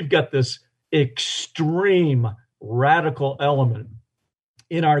 We've got this extreme radical element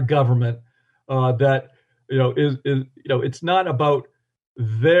in our government that is it's not about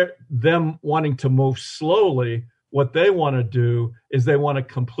them wanting to move slowly. What they want to do is they want to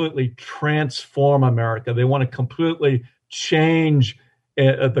completely transform America. They want to completely change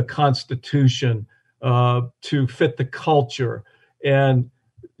the Constitution to fit the culture. And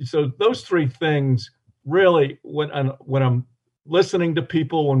so those 3 things really, when I'm listening to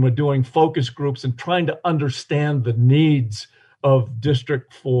people, when we're doing focus groups and trying to understand the needs of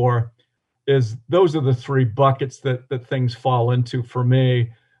District 4, those are the 3 buckets that things fall into for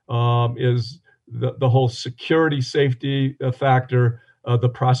me, is the whole security, safety factor, the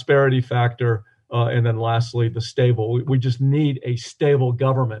prosperity factor, and then lastly, the stable. We just need a stable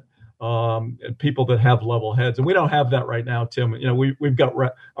government, and people that have level heads. And we don't have that right now, Tim. We've got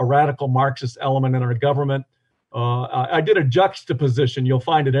a radical Marxist element in our government. I did a juxtaposition. You'll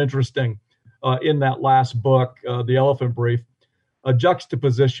find it interesting in that last book, The Elephant Brief, a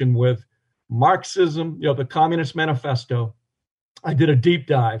juxtaposition with Marxism, the Communist Manifesto. I did a deep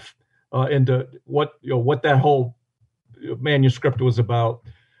dive into what that whole manuscript was about.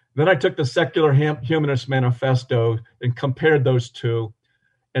 Then I took the Secular Humanist Manifesto and compared those two.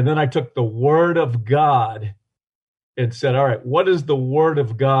 And then I took the Word of God and said, all right, what does the Word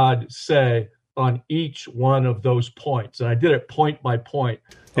of God say on each one of those points? And I did it point by point.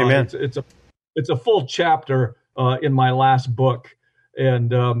 Amen. It's a full chapter in my last book.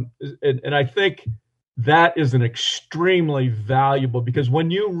 And I think that is an extremely valuable, because when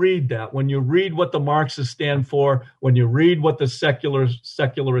you read what the Marxists stand for, when you read what the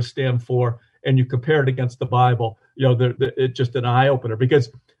secularists stand for, and you compare it against the Bible, it's just an eye opener. Because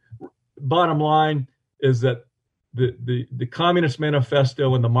bottom line is that the Communist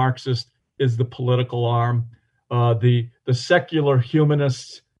Manifesto and the Marxist is the political arm. The secular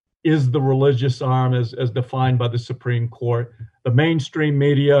humanists is the religious arm, as defined by the Supreme Court. The mainstream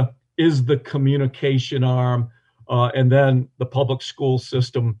media is the communication arm, and then the public school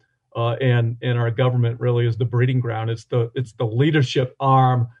system and our government really is the breeding ground. It's the leadership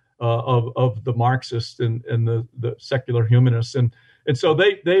arm of the Marxists and the secular humanists, and so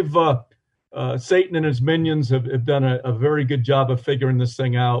they've Satan and his minions have done a very good job of figuring this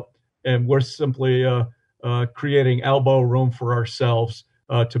thing out, and we're simply creating elbow room for ourselves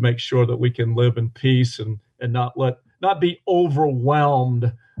to make sure that we can live in peace and not be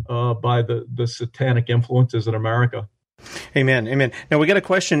overwhelmed by the satanic influences in America. Amen. Amen. Now, we got a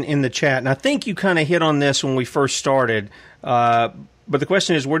question in the chat, and I think you kind of hit on this when we first started. But the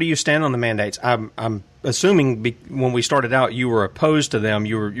question is, where do you stand on the mandates? I'm assuming when we started out, you were opposed to them.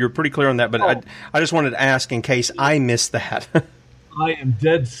 You're pretty clear on that, but I just wanted to ask in case I missed that. I am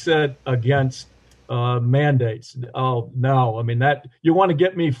dead set against mandates. Oh no! I mean, that you want to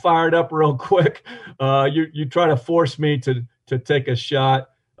get me fired up real quick. You try to force me to take a shot.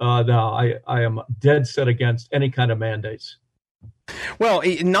 No, I am dead set against any kind of mandates. Well,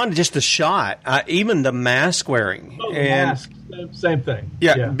 not just the shot, even the mask wearing. Mask, same thing.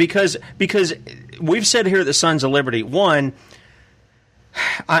 Yeah, because we've said here at the Sons of Liberty, one,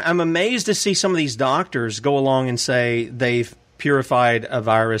 I'm amazed to see some of these doctors go along and say they've purified a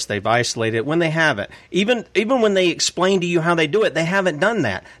virus, they've isolated it, when they haven't. Even when they explain to you how they do it, they haven't done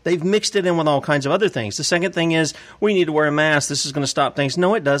that. They've mixed it in with all kinds of other things. The second thing is, we need to wear a mask. This is going to stop things.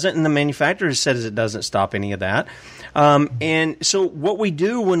 No, it doesn't, and the manufacturer says it doesn't stop any of that. And so what we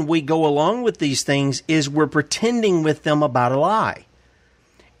do when we go along with these things is we're pretending with them about a lie.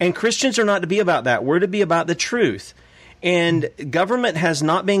 And Christians are not to be about that. We're to be about the truth. And government has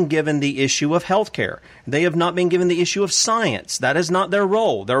not been given the issue of healthcare. They have not been given the issue of science. That is not their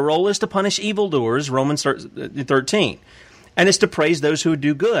role. Their role is to punish evildoers, Romans 13. And it's to praise those who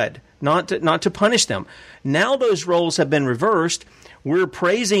do good, not to punish them. Now those roles have been reversed. We're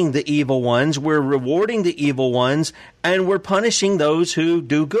praising the evil ones, we're rewarding the evil ones, and we're punishing those who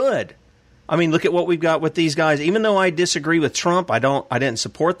do good. I mean, look at what we've got with these guys. Even though I disagree with Trump, I didn't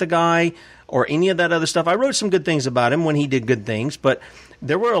support the guy or any of that other stuff. I wrote some good things about him when he did good things, but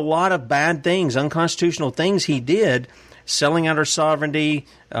there were a lot of bad things, unconstitutional things he did, selling out our sovereignty,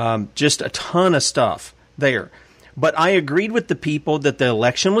 just a ton of stuff there. But I agreed with the people that the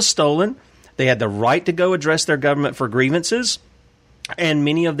election was stolen. They had the right to go address their government for grievances, and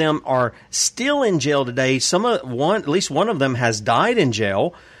many of them are still in jail today. At least one of them has died in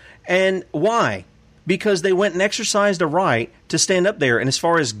jail. And why? Because they went and exercised a right to stand up there. And as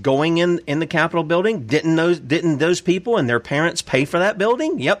far as going in the Capitol building, didn't those people and their parents pay for that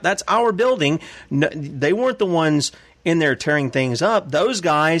building? Yep, that's our building. No, they weren't the ones in there tearing things up. Those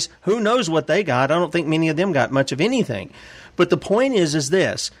guys, who knows what they got? I don't think many of them got much of anything. But the point is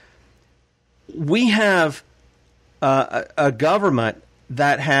this. We have a government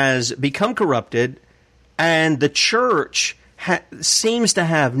that has become corrupted, and the church seems to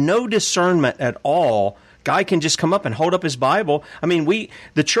have no discernment at all. Guy can just come up and hold up his Bible. I mean,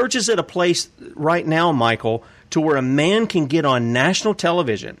 the church is at a place right now, Michael, to where a man can get on national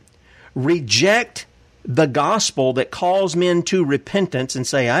television, reject the gospel that calls men to repentance and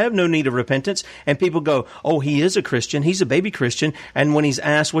say, I have no need of repentance. And people go, oh, he is a Christian. He's a baby Christian. And when he's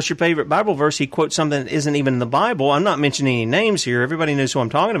asked, what's your favorite Bible verse? He quotes something that isn't even in the Bible. I'm not mentioning any names here. Everybody knows who I'm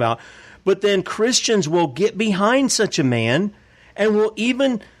talking about. But then Christians will get behind such a man and will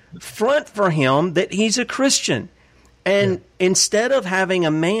even front for him that he's a Christian. And instead of having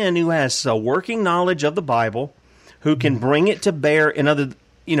a man who has a working knowledge of the Bible, who can bring it to bear in other,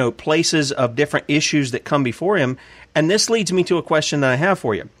 places of different issues that come before him, and this leads me to a question that I have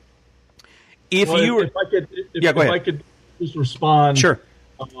for you. If I could just respond. Sure.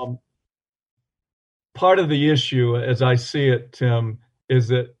 Part of the issue, as I see it, Tim, is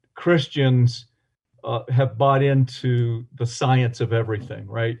that Christians have bought into the science of everything,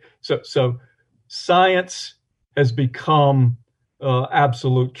 right? So science has become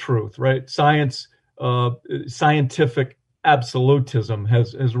absolute truth, right? Scientific absolutism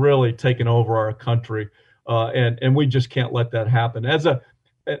has really taken over our country, and we just can't let that happen.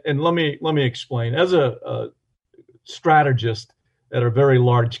 And let me explain. As a strategist at a very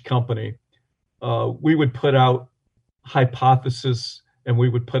large company, we would put out hypotheses and we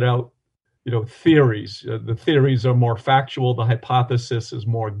would put out, theories. The theories are more factual. The hypothesis is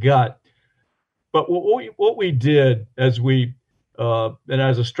more gut. But what we did and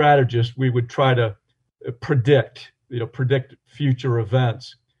as a strategist, we would try to predict future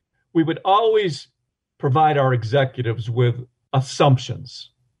events. We would always provide our executives with assumptions.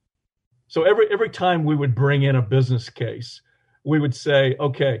 So every time we would bring in a business case, we would say,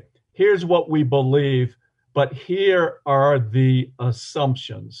 okay, here's what we believe, but here are the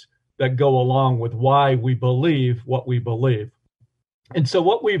assumptions that go along with why we believe what we believe. And so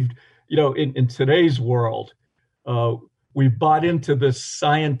what we've, in today's world, we've bought into this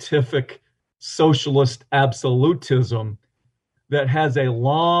scientific socialist absolutism that has a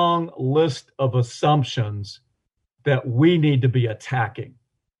long list of assumptions that we need to be attacking.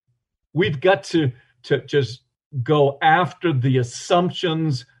 We've got to just go after the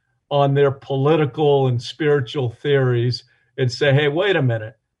assumptions on their political and spiritual theories and say, hey, wait a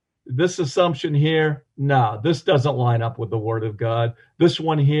minute. This assumption here, this doesn't line up with the Word of God. This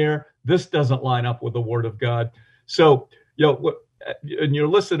one here, this doesn't line up with the Word of God. So, in your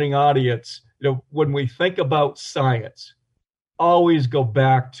listening audience, when we think about science, always go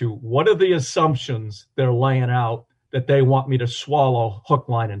back to what are the assumptions they're laying out that they want me to swallow hook,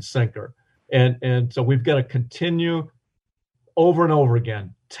 line, and sinker. And so we've got to continue over and over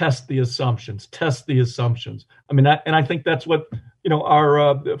again, test the assumptions. I mean, I think that's what,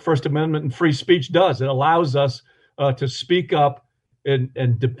 our First Amendment and free speech does. It allows us to speak up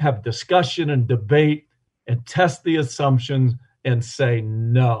and have discussion and debate and test the assumptions and say,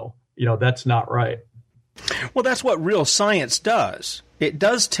 no, that's not right. Well, that's what real science does. It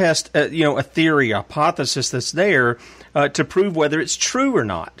does test, a theory, a hypothesis that's there to prove whether it's true or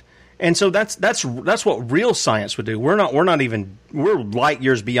not. And so that's what real science would do. We're light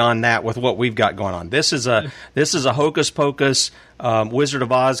years beyond that with what we've got going on. This is a hocus pocus, Wizard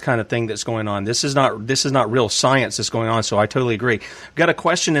of Oz kind of thing that's going on. This is not real science that's going on. So I totally agree. We've got a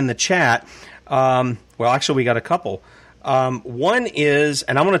question in the chat. Well, actually, we got a couple. One is,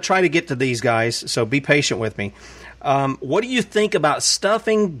 and I'm going to try to get to these guys, so be patient with me. What do you think about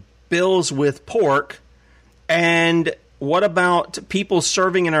stuffing bills with pork? And what about people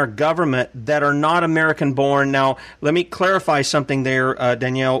serving in our government that are not American born? Now, let me clarify something there,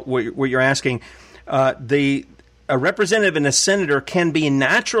 Danielle, what you're asking. A representative and a senator can be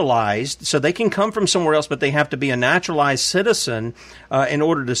naturalized, so they can come from somewhere else, but they have to be a naturalized citizen in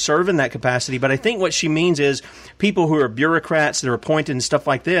order to serve in that capacity. But I think what she means is people who are bureaucrats that are appointed and stuff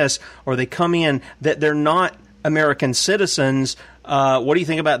like this, or they come in that they're not American citizens. What do you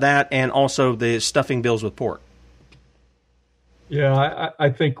think about that? And also the stuffing bills with pork? Yeah, I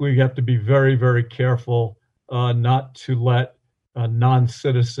think we have to be very, very careful not to let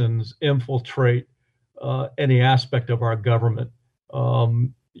non-citizens infiltrate any aspect of our government.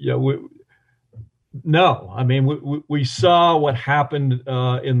 We saw what happened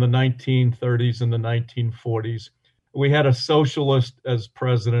in the 1930s and the 1940s. We had a socialist as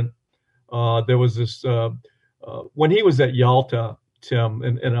president. There was this when he was at Yalta, Tim,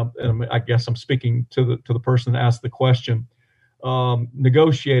 and I guess I'm speaking to the person that asked the question.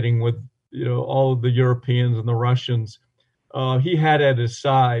 Negotiating with all of the Europeans and the Russians, he had at his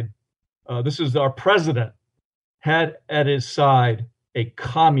side. This is our president had at his side a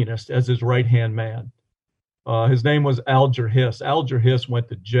communist as his right-hand man. His name was Alger Hiss. Alger Hiss went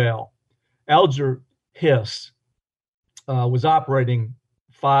to jail. Alger Hiss was operating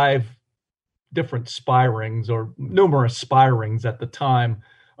 5 different spy rings, or numerous spy rings at the time.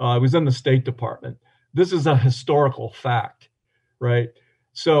 It was in the State Department. This is a historical fact. Right.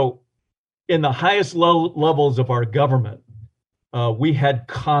 So in the highest levels of our government, we had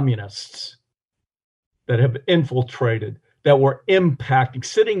communists that have infiltrated, that were impacting,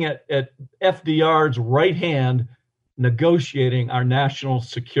 sitting at FDR's right hand, negotiating our national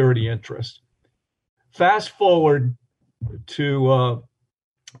security interests. Fast forward to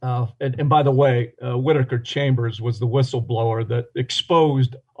and by the way, Whittaker Chambers was the whistleblower that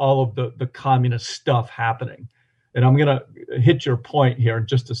exposed all of the communist stuff happening. And I'm going to hit your point here in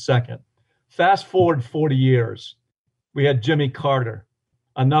just a second. Fast forward 40 years, we had Jimmy Carter,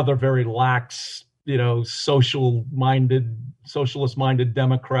 another very lax, socialist-minded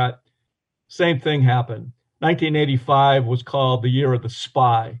Democrat. Same thing happened. 1985 was called the year of the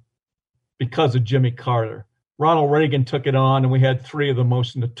spy because of Jimmy Carter. Ronald Reagan took it on, and we had three of the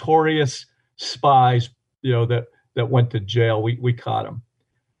most notorious spies, that went to jail. We caught them,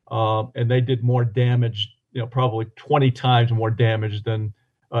 and they did more damage, probably 20 times more damage than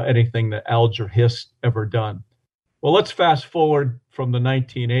anything that Alger Hiss ever done. Well, let's fast forward from the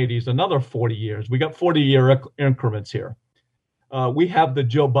 1980s, another 40 years. We got 40-year increments here. We have the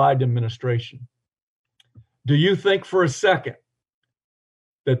Joe Biden administration. Do you think for a second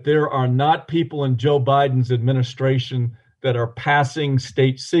that there are not people in Joe Biden's administration that are passing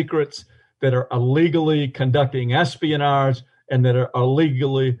state secrets, that are illegally conducting espionage, and that are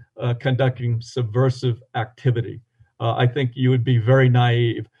illegally conducting subversive activity? I think you would be very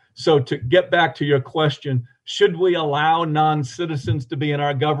naive. So to get back to your question, should we allow non-citizens to be in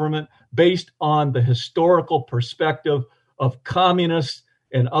our government based on the historical perspective of communists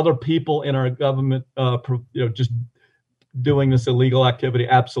and other people in our government, just doing this illegal activity?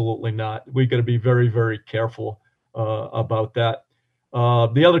 Absolutely not. We've got to be very, very careful about that.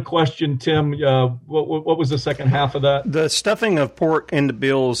 The other question, Tim, what was the second half of that? The stuffing of pork into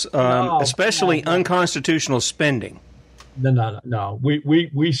bills, especially unconstitutional spending. No.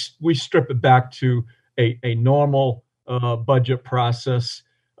 We strip it back to a normal budget process,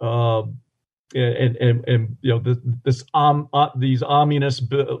 and these omnibus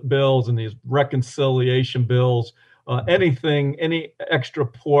bills and these reconciliation bills. Any extra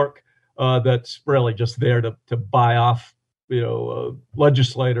pork that's really just there to buy off,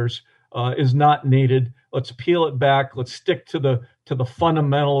 legislators is not needed. Let's peel it back. Let's stick to the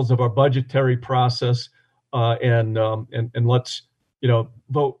fundamentals of our budgetary process, and let's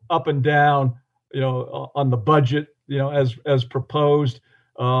vote up and down, on the budget, as proposed.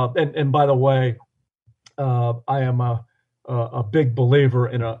 And by the way, I am a big believer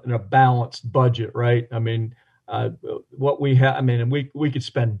in a balanced budget, right? I mean. What we have, and we could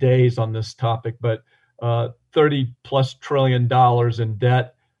spend days on this topic, but $30+ trillion in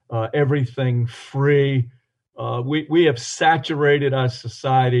debt, everything free. We have saturated our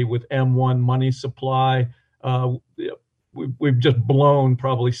society with M1 money supply. We've just blown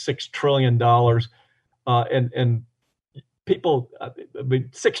probably $6 trillion, and people,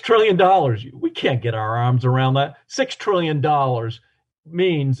 $6 trillion. We can't get our arms around that. $6 trillion.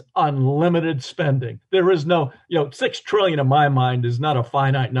 Means unlimited spending. There is no, 6 trillion in my mind is not a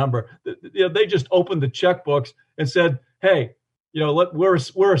finite number. They just opened the checkbooks and said, hey, we're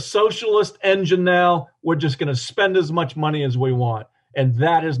a socialist engine now. We're just going to spend as much money as we want. And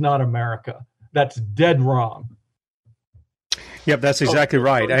that is not America. That's dead wrong. Yep, that's exactly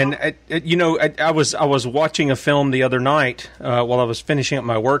right. And I was watching a film the other night while I was finishing up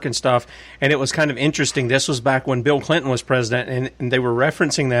my work and stuff, and it was kind of interesting. This was back when Bill Clinton was president, and they were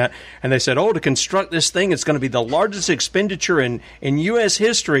referencing that, and they said, to construct this thing, it's going to be the largest expenditure in U.S.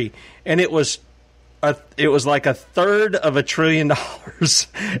 history, and it was like $1/3 of $1 trillion,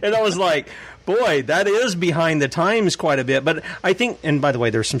 and I was like, boy, that is behind the times quite a bit. But I think, and by the way,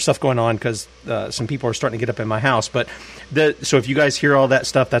 there's some stuff going on because some people are starting to get up in my house. But so if you guys hear all that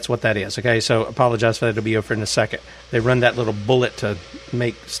stuff, that's what that is. Okay, so apologize for that. It'll be over in a second. They run that little bullet to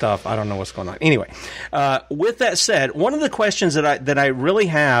make stuff. I don't know what's going on. Anyway, with that said, one of the questions that I really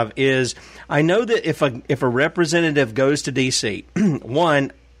have is, I know that if a representative goes to D.C.,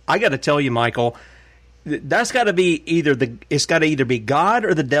 one, I got to tell you, Michael, that's got to be it's got to either be God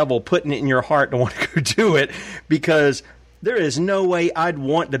or the devil putting it in your heart to want to go do it, because there is no way I'd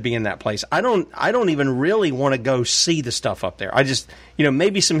want to be in that place. I don't even really want to go see the stuff up there. I just,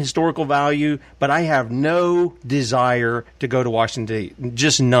 maybe some historical value, but I have no desire to go to Washington,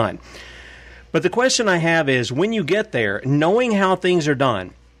 just none. But the question I have is, when you get there, knowing how things are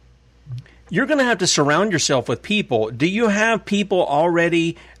done, you're going to have to surround yourself with people. Do you have people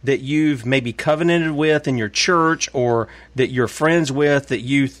already that you've maybe covenanted with in your church, or that you're friends with, that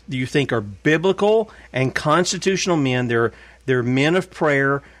you think are biblical and constitutional men? They're men of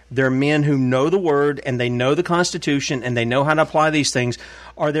prayer. They're men who know the Word and they know the Constitution and they know how to apply these things.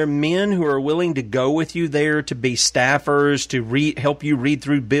 Are there men who are willing to go with you there to be staffers, to help you read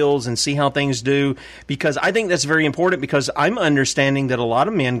through bills and see how things do? Because I think that's very important, because I'm understanding that a lot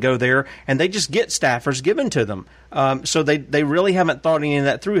of men go there and they just get staffers given to them. So they really haven't thought any of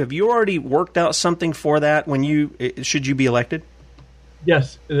that through. Have you already worked out something for that should you be elected?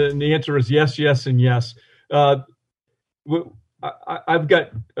 Yes. And the answer is yes, yes, and yes. I've got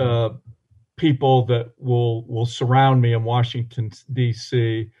people that will surround me in Washington,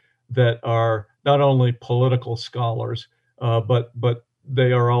 D.C. that are not only political scholars, but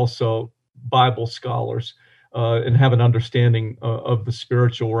they are also Bible scholars and have an understanding of the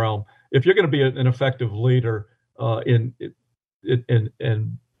spiritual realm. If you're going to be an effective leader and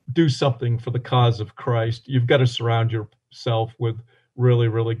do something for the cause of Christ, you've got to surround yourself with really,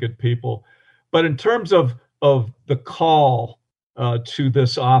 really good people. But in terms of the call to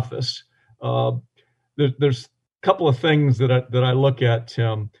this office, there's a couple of things that I look at,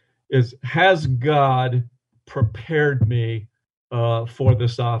 Tim, is has God prepared me for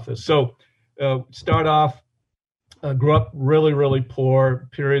this office? So start off, grew up really, really poor,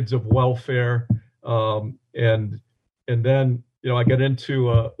 periods of welfare, and then I got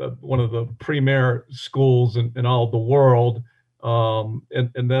into one of the premier schools in all the world.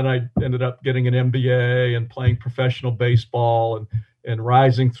 And then I ended up getting an MBA and playing professional baseball and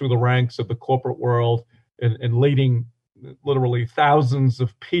rising through the ranks of the corporate world and leading literally thousands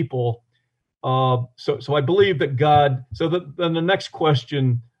of people. So I believe that God. So then the next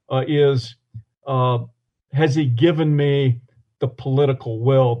question is, has He given me the political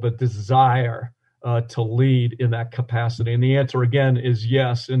will, the desire to lead in that capacity? And the answer again is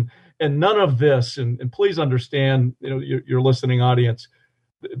yes. And none of this, and please understand, your listening audience,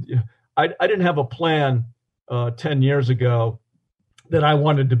 I didn't have a plan 10 years ago that I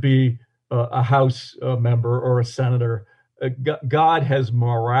wanted to be a House member or a senator. God has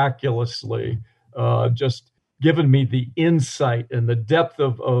miraculously just given me the insight and the depth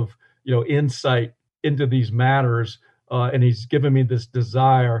of insight into these matters, and He's given me this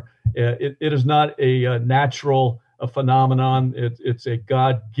desire. It is not a natural phenomenon. It's a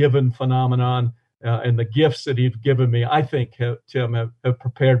God-given phenomenon, and the gifts that He's given me, I think, Tim, have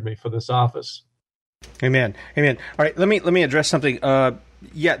prepared me for this office. Amen. Amen. All right, let me address something.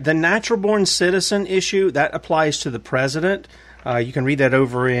 The natural-born citizen issue, that applies to the president. You can read that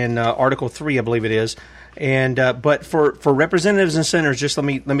over in Article 3, I believe it is. And but for representatives and senators, just let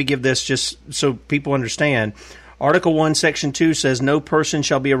me give this just so people understand. Article 1, Section 2 says, no person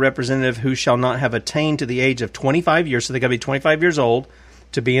shall be a representative who shall not have attained to the age of 25 years, so they got to be 25 years old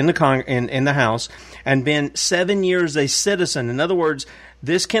to be in the House, and been 7 years a citizen. In other words,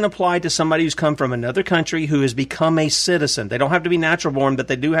 this can apply to somebody who's come from another country who has become a citizen. They don't have to be natural born, but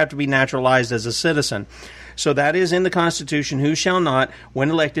they do have to be naturalized as a citizen. So that is in the Constitution, who shall not, when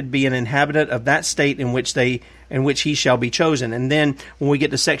elected, be an inhabitant of that state in which he shall be chosen. And then when we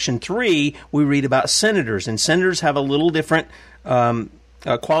get to Section 3, we read about senators, and senators have a little different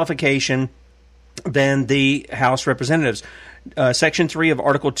qualification than the House representatives. Section 3 of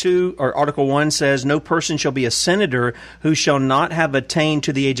Article 2 or Article 1 says, no person shall be a senator who shall not have attained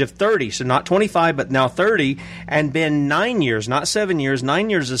to the age of 30, so not 25, but now 30, and been 9 years, not 7 years,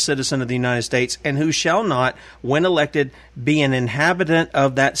 9 years a citizen of the United States, and who shall not, when elected, be an inhabitant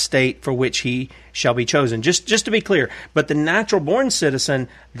of that state for which he shall be chosen. Just to be clear, but the natural-born citizen,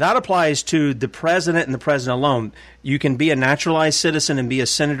 that applies to the president and the president alone. You can be a naturalized citizen and be a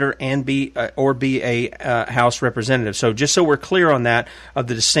senator and be a House representative. So just so we're clear on that, of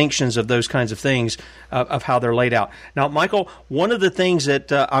the distinctions of those kinds of things, of how they're laid out. Now, Michael, one of the things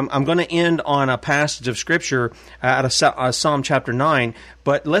that I'm going to end on a passage of Scripture out of Psalm chapter 9,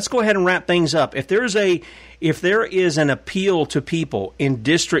 but let's go ahead and wrap things up. If there is an appeal to people in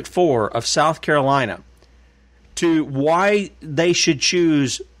District 4 of South Carolina to why they should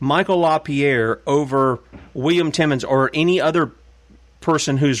choose Michael LaPierre over William Timmons or any other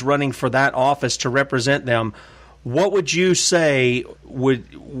person who's running for that office to represent them, what would you say?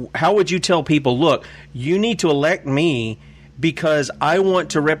 How would you tell people, look, you need to elect me because I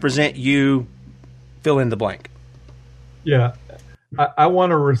want to represent you, fill in the blank? Yeah. I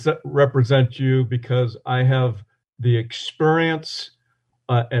want to represent you because I have the experience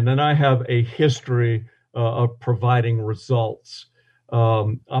and then I have a history of providing results.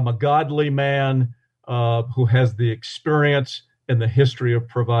 I'm a godly man who has the experience and the history of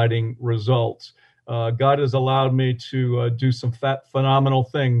providing results. God has allowed me to do some phenomenal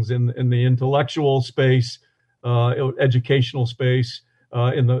things in the intellectual space, educational space,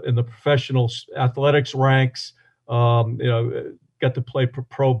 in the professional athletics ranks, got to play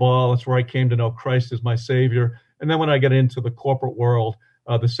pro ball. That's where I came to know Christ as my Savior. And then when I got into the corporate world,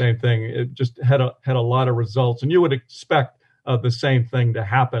 the same thing. It just had a lot of results. And you would expect the same thing to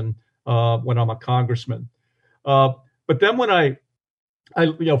happen when I'm a congressman. But then when I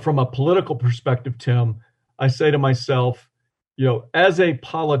from a political perspective, Tim, I say to myself, as a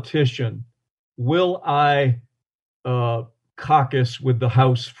politician, will I caucus with the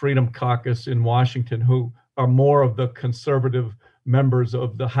House Freedom Caucus in Washington, who are more of the conservative members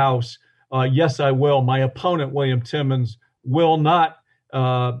of the House? Yes, I will. My opponent, William Timmons, will not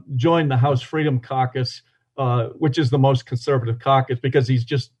join the House Freedom Caucus, which is the most conservative caucus, because he's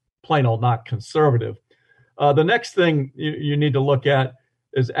just plain old not conservative. The next thing you need to look at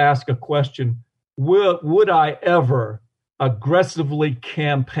is ask a question: would I ever aggressively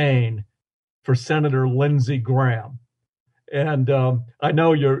campaign for Senator Lindsey Graham? And I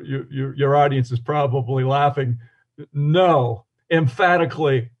know your audience is probably laughing. No,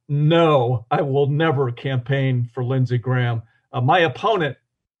 emphatically, no, I will never campaign for Lindsey Graham. My opponent,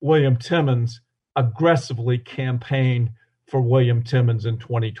 William Timmons, aggressively campaigned for William Timmons in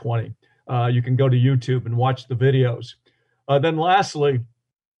 2020. You can go to YouTube and watch the videos. Then lastly,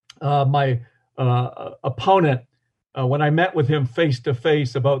 my opponent, when I met with him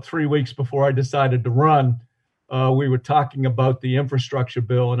face-to-face about 3 weeks before I decided to run, we were talking about the infrastructure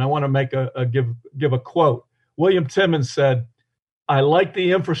bill, and I want to give a quote. William Timmons said, "I like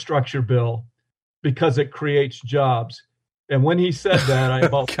the infrastructure bill because it creates jobs." And when he said that, I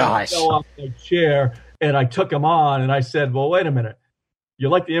about fell off my chair, and I took him on, and I said, "Well, wait a minute. You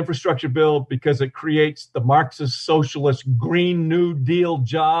like the infrastructure bill because it creates the Marxist, socialist, Green New Deal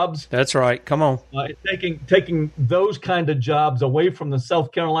jobs?" That's right. Come on. Taking those kind of jobs away from the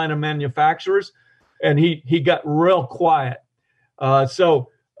South Carolina manufacturers. And he got real quiet. There's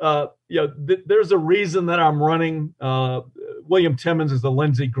a reason that I'm running. William Timmons is a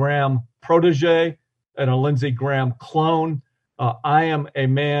Lindsey Graham protege and a Lindsey Graham clone. I am a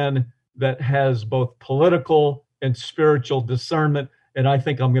man that has both political and spiritual discernment, and I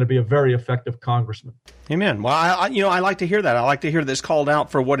think I'm going to be a very effective congressman. Amen. Well, I like to hear that. I like to hear this called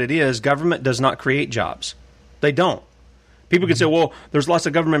out for what it is. Government does not create jobs. They don't. People can say, well, there's lots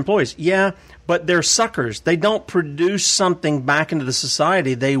of government employees. Yeah, but they're suckers. They don't produce something back into the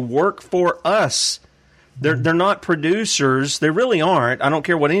society. They work for us. They're not producers. They really aren't. I don't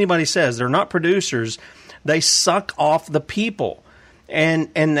care what anybody says. They're not producers. They suck off the people. And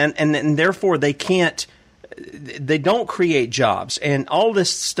therefore they don't create jobs. And all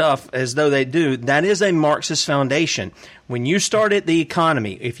this stuff, as though they do, that is a Marxist foundation. When you start at the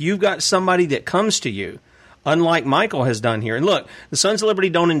economy, if you've got somebody that comes to you, unlike Michael has done here. And look, the Sons of Liberty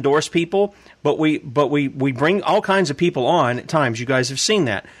don't endorse people, but we bring all kinds of people on at times. You guys have seen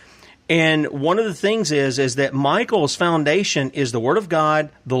that. And one of the things is that Michael's foundation is the Word of God,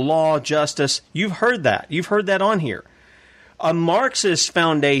 the law, justice. You've heard that. You've heard that on here. A Marxist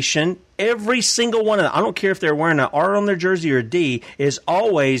foundation, every single one of them, I don't care if they're wearing an R on their jersey or a D, is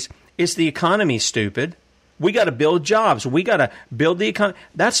always, it's the economy, stupid. We got to build jobs. We got to build the economy.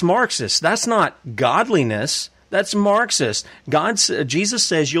 That's Marxist. That's not godliness. That's Marxist. Jesus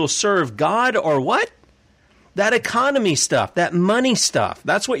says you'll serve God or what? That economy stuff, that money stuff.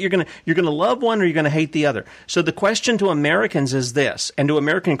 That's what you're going to love one or you're going to hate the other. So the question to Americans is this, and to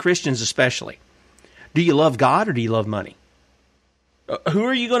American Christians especially. Do you love God or do you love money? Who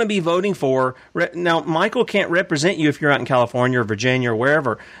are you going to be voting for? Now, Michael can't represent you if you're out in California or Virginia or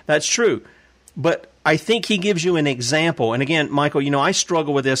wherever. That's true. But I think he gives you an example. And again, Michael, I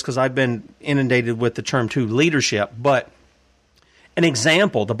struggle with this because I've been inundated with the term, too, leadership. But an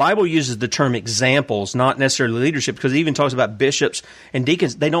example, the Bible uses the term examples, not necessarily leadership, because it even talks about bishops and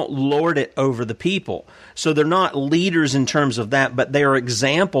deacons. They don't lord it over the people. So they're not leaders in terms of that, but they are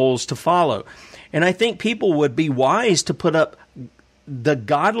examples to follow. And I think people would be wise to put up the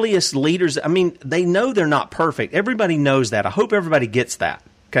godliest leaders. I mean, they know they're not perfect. Everybody knows that. I hope everybody gets that,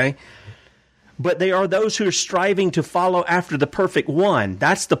 okay? But they are those who are striving to follow after the perfect one.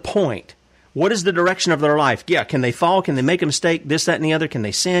 That's the point. What is the direction of their life? Yeah, can they fall? Can they make a mistake? This, that, and the other. Can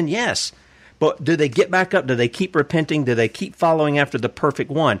they sin? Yes. But do they get back up? Do they keep repenting? Do they keep following after the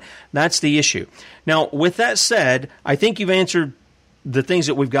perfect one? That's the issue. Now, with that said, I think you've answered the things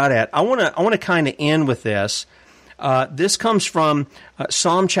that we've got at. I want to kind of end with this. This comes from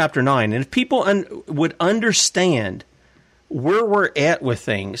Psalm chapter 9. And if people would understand where we're at with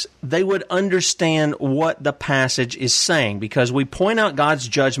things, they would understand what the passage is saying, because we point out God's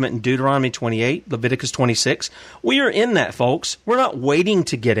judgment in Deuteronomy 28, Leviticus 26. We are in that, folks. We're not waiting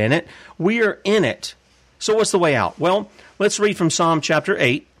to get in it. We are in it. So what's the way out? Well, let's read from Psalm chapter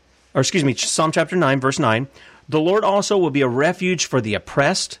 9, verse 9. The Lord also will be a refuge for the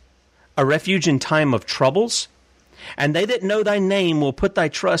oppressed, a refuge in time of troubles. And they that know thy name will put thy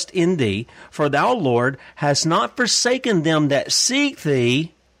trust in thee, for thou, Lord, hast not forsaken them that seek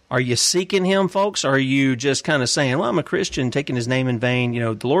thee. Are you seeking him, folks? Or are you just kind of saying, well, I'm a Christian, taking his name in vain? You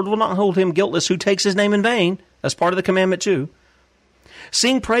know, the Lord will not hold him guiltless who takes his name in vain. That's part of the commandment too.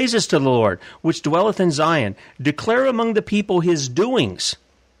 Sing praises to the Lord, which dwelleth in Zion. Declare among the people his doings.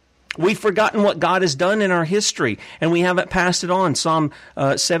 We've forgotten what God has done in our history, and we haven't passed it on. Psalm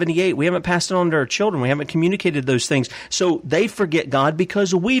 78, we haven't passed it on to our children. We haven't communicated those things. So they forget God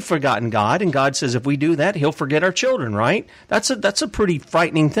because we've forgotten God, and God says if we do that, he'll forget our children, right? That's a pretty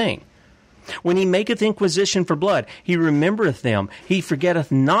frightening thing. When he maketh inquisition for blood, he remembereth them. He forgetteth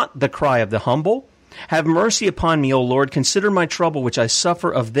not the cry of the humble. Have mercy upon me, O Lord. Consider my trouble, which I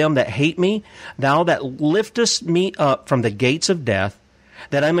suffer of them that hate me. Thou that liftest me up from the gates of death,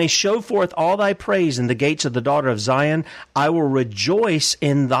 that I may show forth all thy praise in the gates of the daughter of Zion. I will rejoice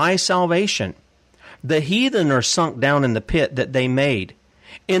in thy salvation. The heathen are sunk down in the pit that they made.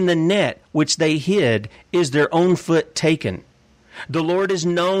 In the net which they hid is their own foot taken. The Lord is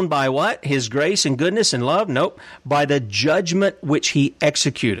known by what? His grace and goodness and love? Nope. By the judgment which he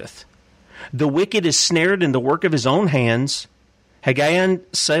executeth. The wicked is snared in the work of his own hands. Hagayan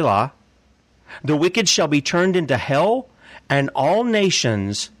Selah. The wicked shall be turned into hell, and all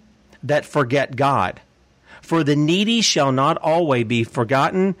nations that forget God. For the needy shall not always be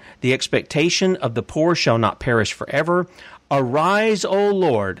forgotten. The expectation of the poor shall not perish forever. Arise, O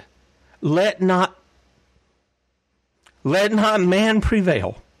Lord. Let not man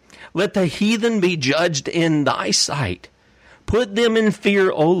prevail. Let the heathen be judged in thy sight. Put them in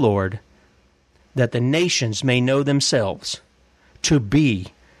fear, O Lord, that the nations may know themselves to be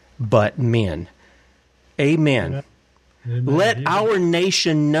but men. Amen. Amen. Let our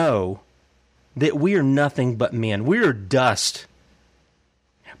nation know that we are nothing but men. We are dust.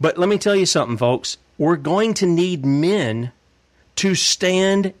 But let me tell you something, folks. We're going to need men to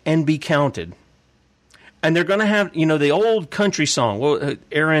stand and be counted. And they're going to have, the old country song. Well,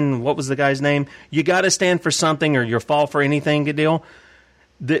 Aaron, what was the guy's name? You got to stand for something or you'll fall for anything, good deal.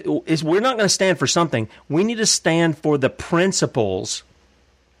 We're not going to stand for something. We need to stand for the principles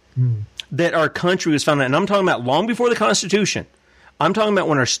that our country was founded on. And I'm talking about long before the Constitution. I'm talking about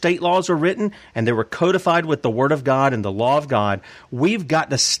when our state laws were written and they were codified with the Word of God and the law of God. We've got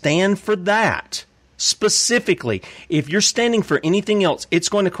to stand for that specifically. If you're standing for anything else, it's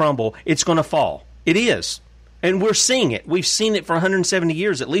going to crumble. It's going to fall. It is. And we're seeing it. We've seen it for 170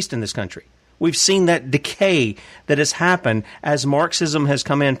 years, at least in this country. We've seen that decay that has happened as Marxism has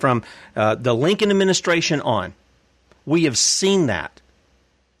come in from the Lincoln administration on. We have seen that.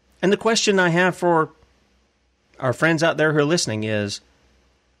 And the question I have for our friends out there who are listening is,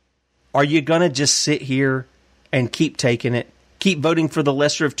 are you going to just sit here and keep taking it? Keep voting for the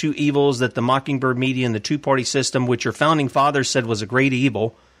lesser of two evils that the Mockingbird media and the two-party system, which your founding fathers said was a great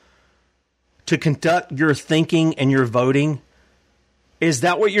evil, to conduct your thinking and your voting? Is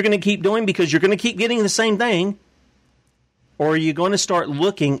that what you're going to keep doing? Because you're going to keep getting the same thing. Or are you going to start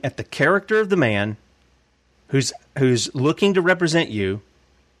looking at the character of the man who's looking to represent you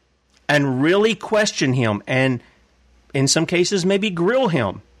and really question him and, in some cases, maybe grill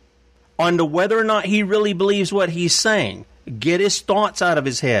him on to whether or not he really believes what he's saying? Get his thoughts out of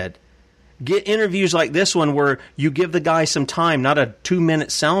his head. Get interviews like this one where you give the guy some time, not a 2-minute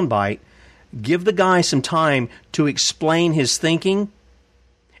soundbite. Give the guy some time to explain his thinking.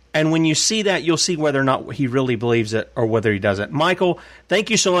 And when you see that, you'll see whether or not he really believes it or whether he doesn't. Michael, thank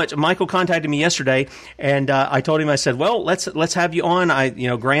you so much. Michael contacted me yesterday, and I told him, I said, well, let's have you on.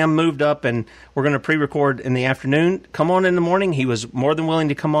 Graham moved up, and we're going to pre-record in the afternoon. Come on in the morning. He was more than willing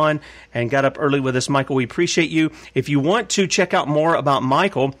to come on and got up early with us. Michael, we appreciate you. If you want to check out more about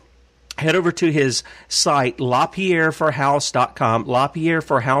Michael, head over to his site, LaPierreforHouse.com,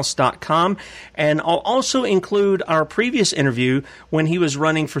 LaPierreforHouse.com, and I'll also include our previous interview when he was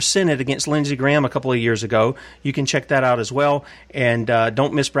running for Senate against Lindsey Graham a couple of years ago. You can check that out as well, and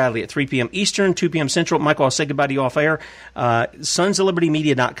don't miss Bradley at 3 p.m. Eastern, 2 p.m. Central. Michael, I'll say goodbye to you off air.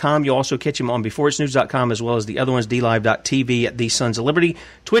 SonsOfLibertyMedia.com. You'll also catch him on BeforeIt'sNews.com as well as the other ones, DLive.tv at the Sons of Liberty,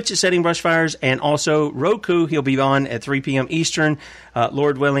 Twitch at Setting Brushfires, and also Roku. He'll be on at 3 p.m. Eastern,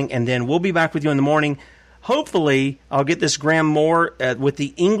 Lord willing, and then we'll be back with you in the morning. Hopefully, I'll get this Graham Moore with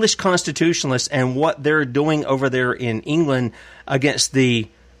the English Constitutionalists and what they're doing over there in England against the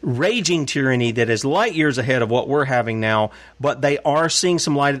raging tyranny that is light years ahead of what we're having now, but they are seeing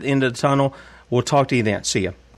some light at the end of the tunnel. We'll talk to you then. See you.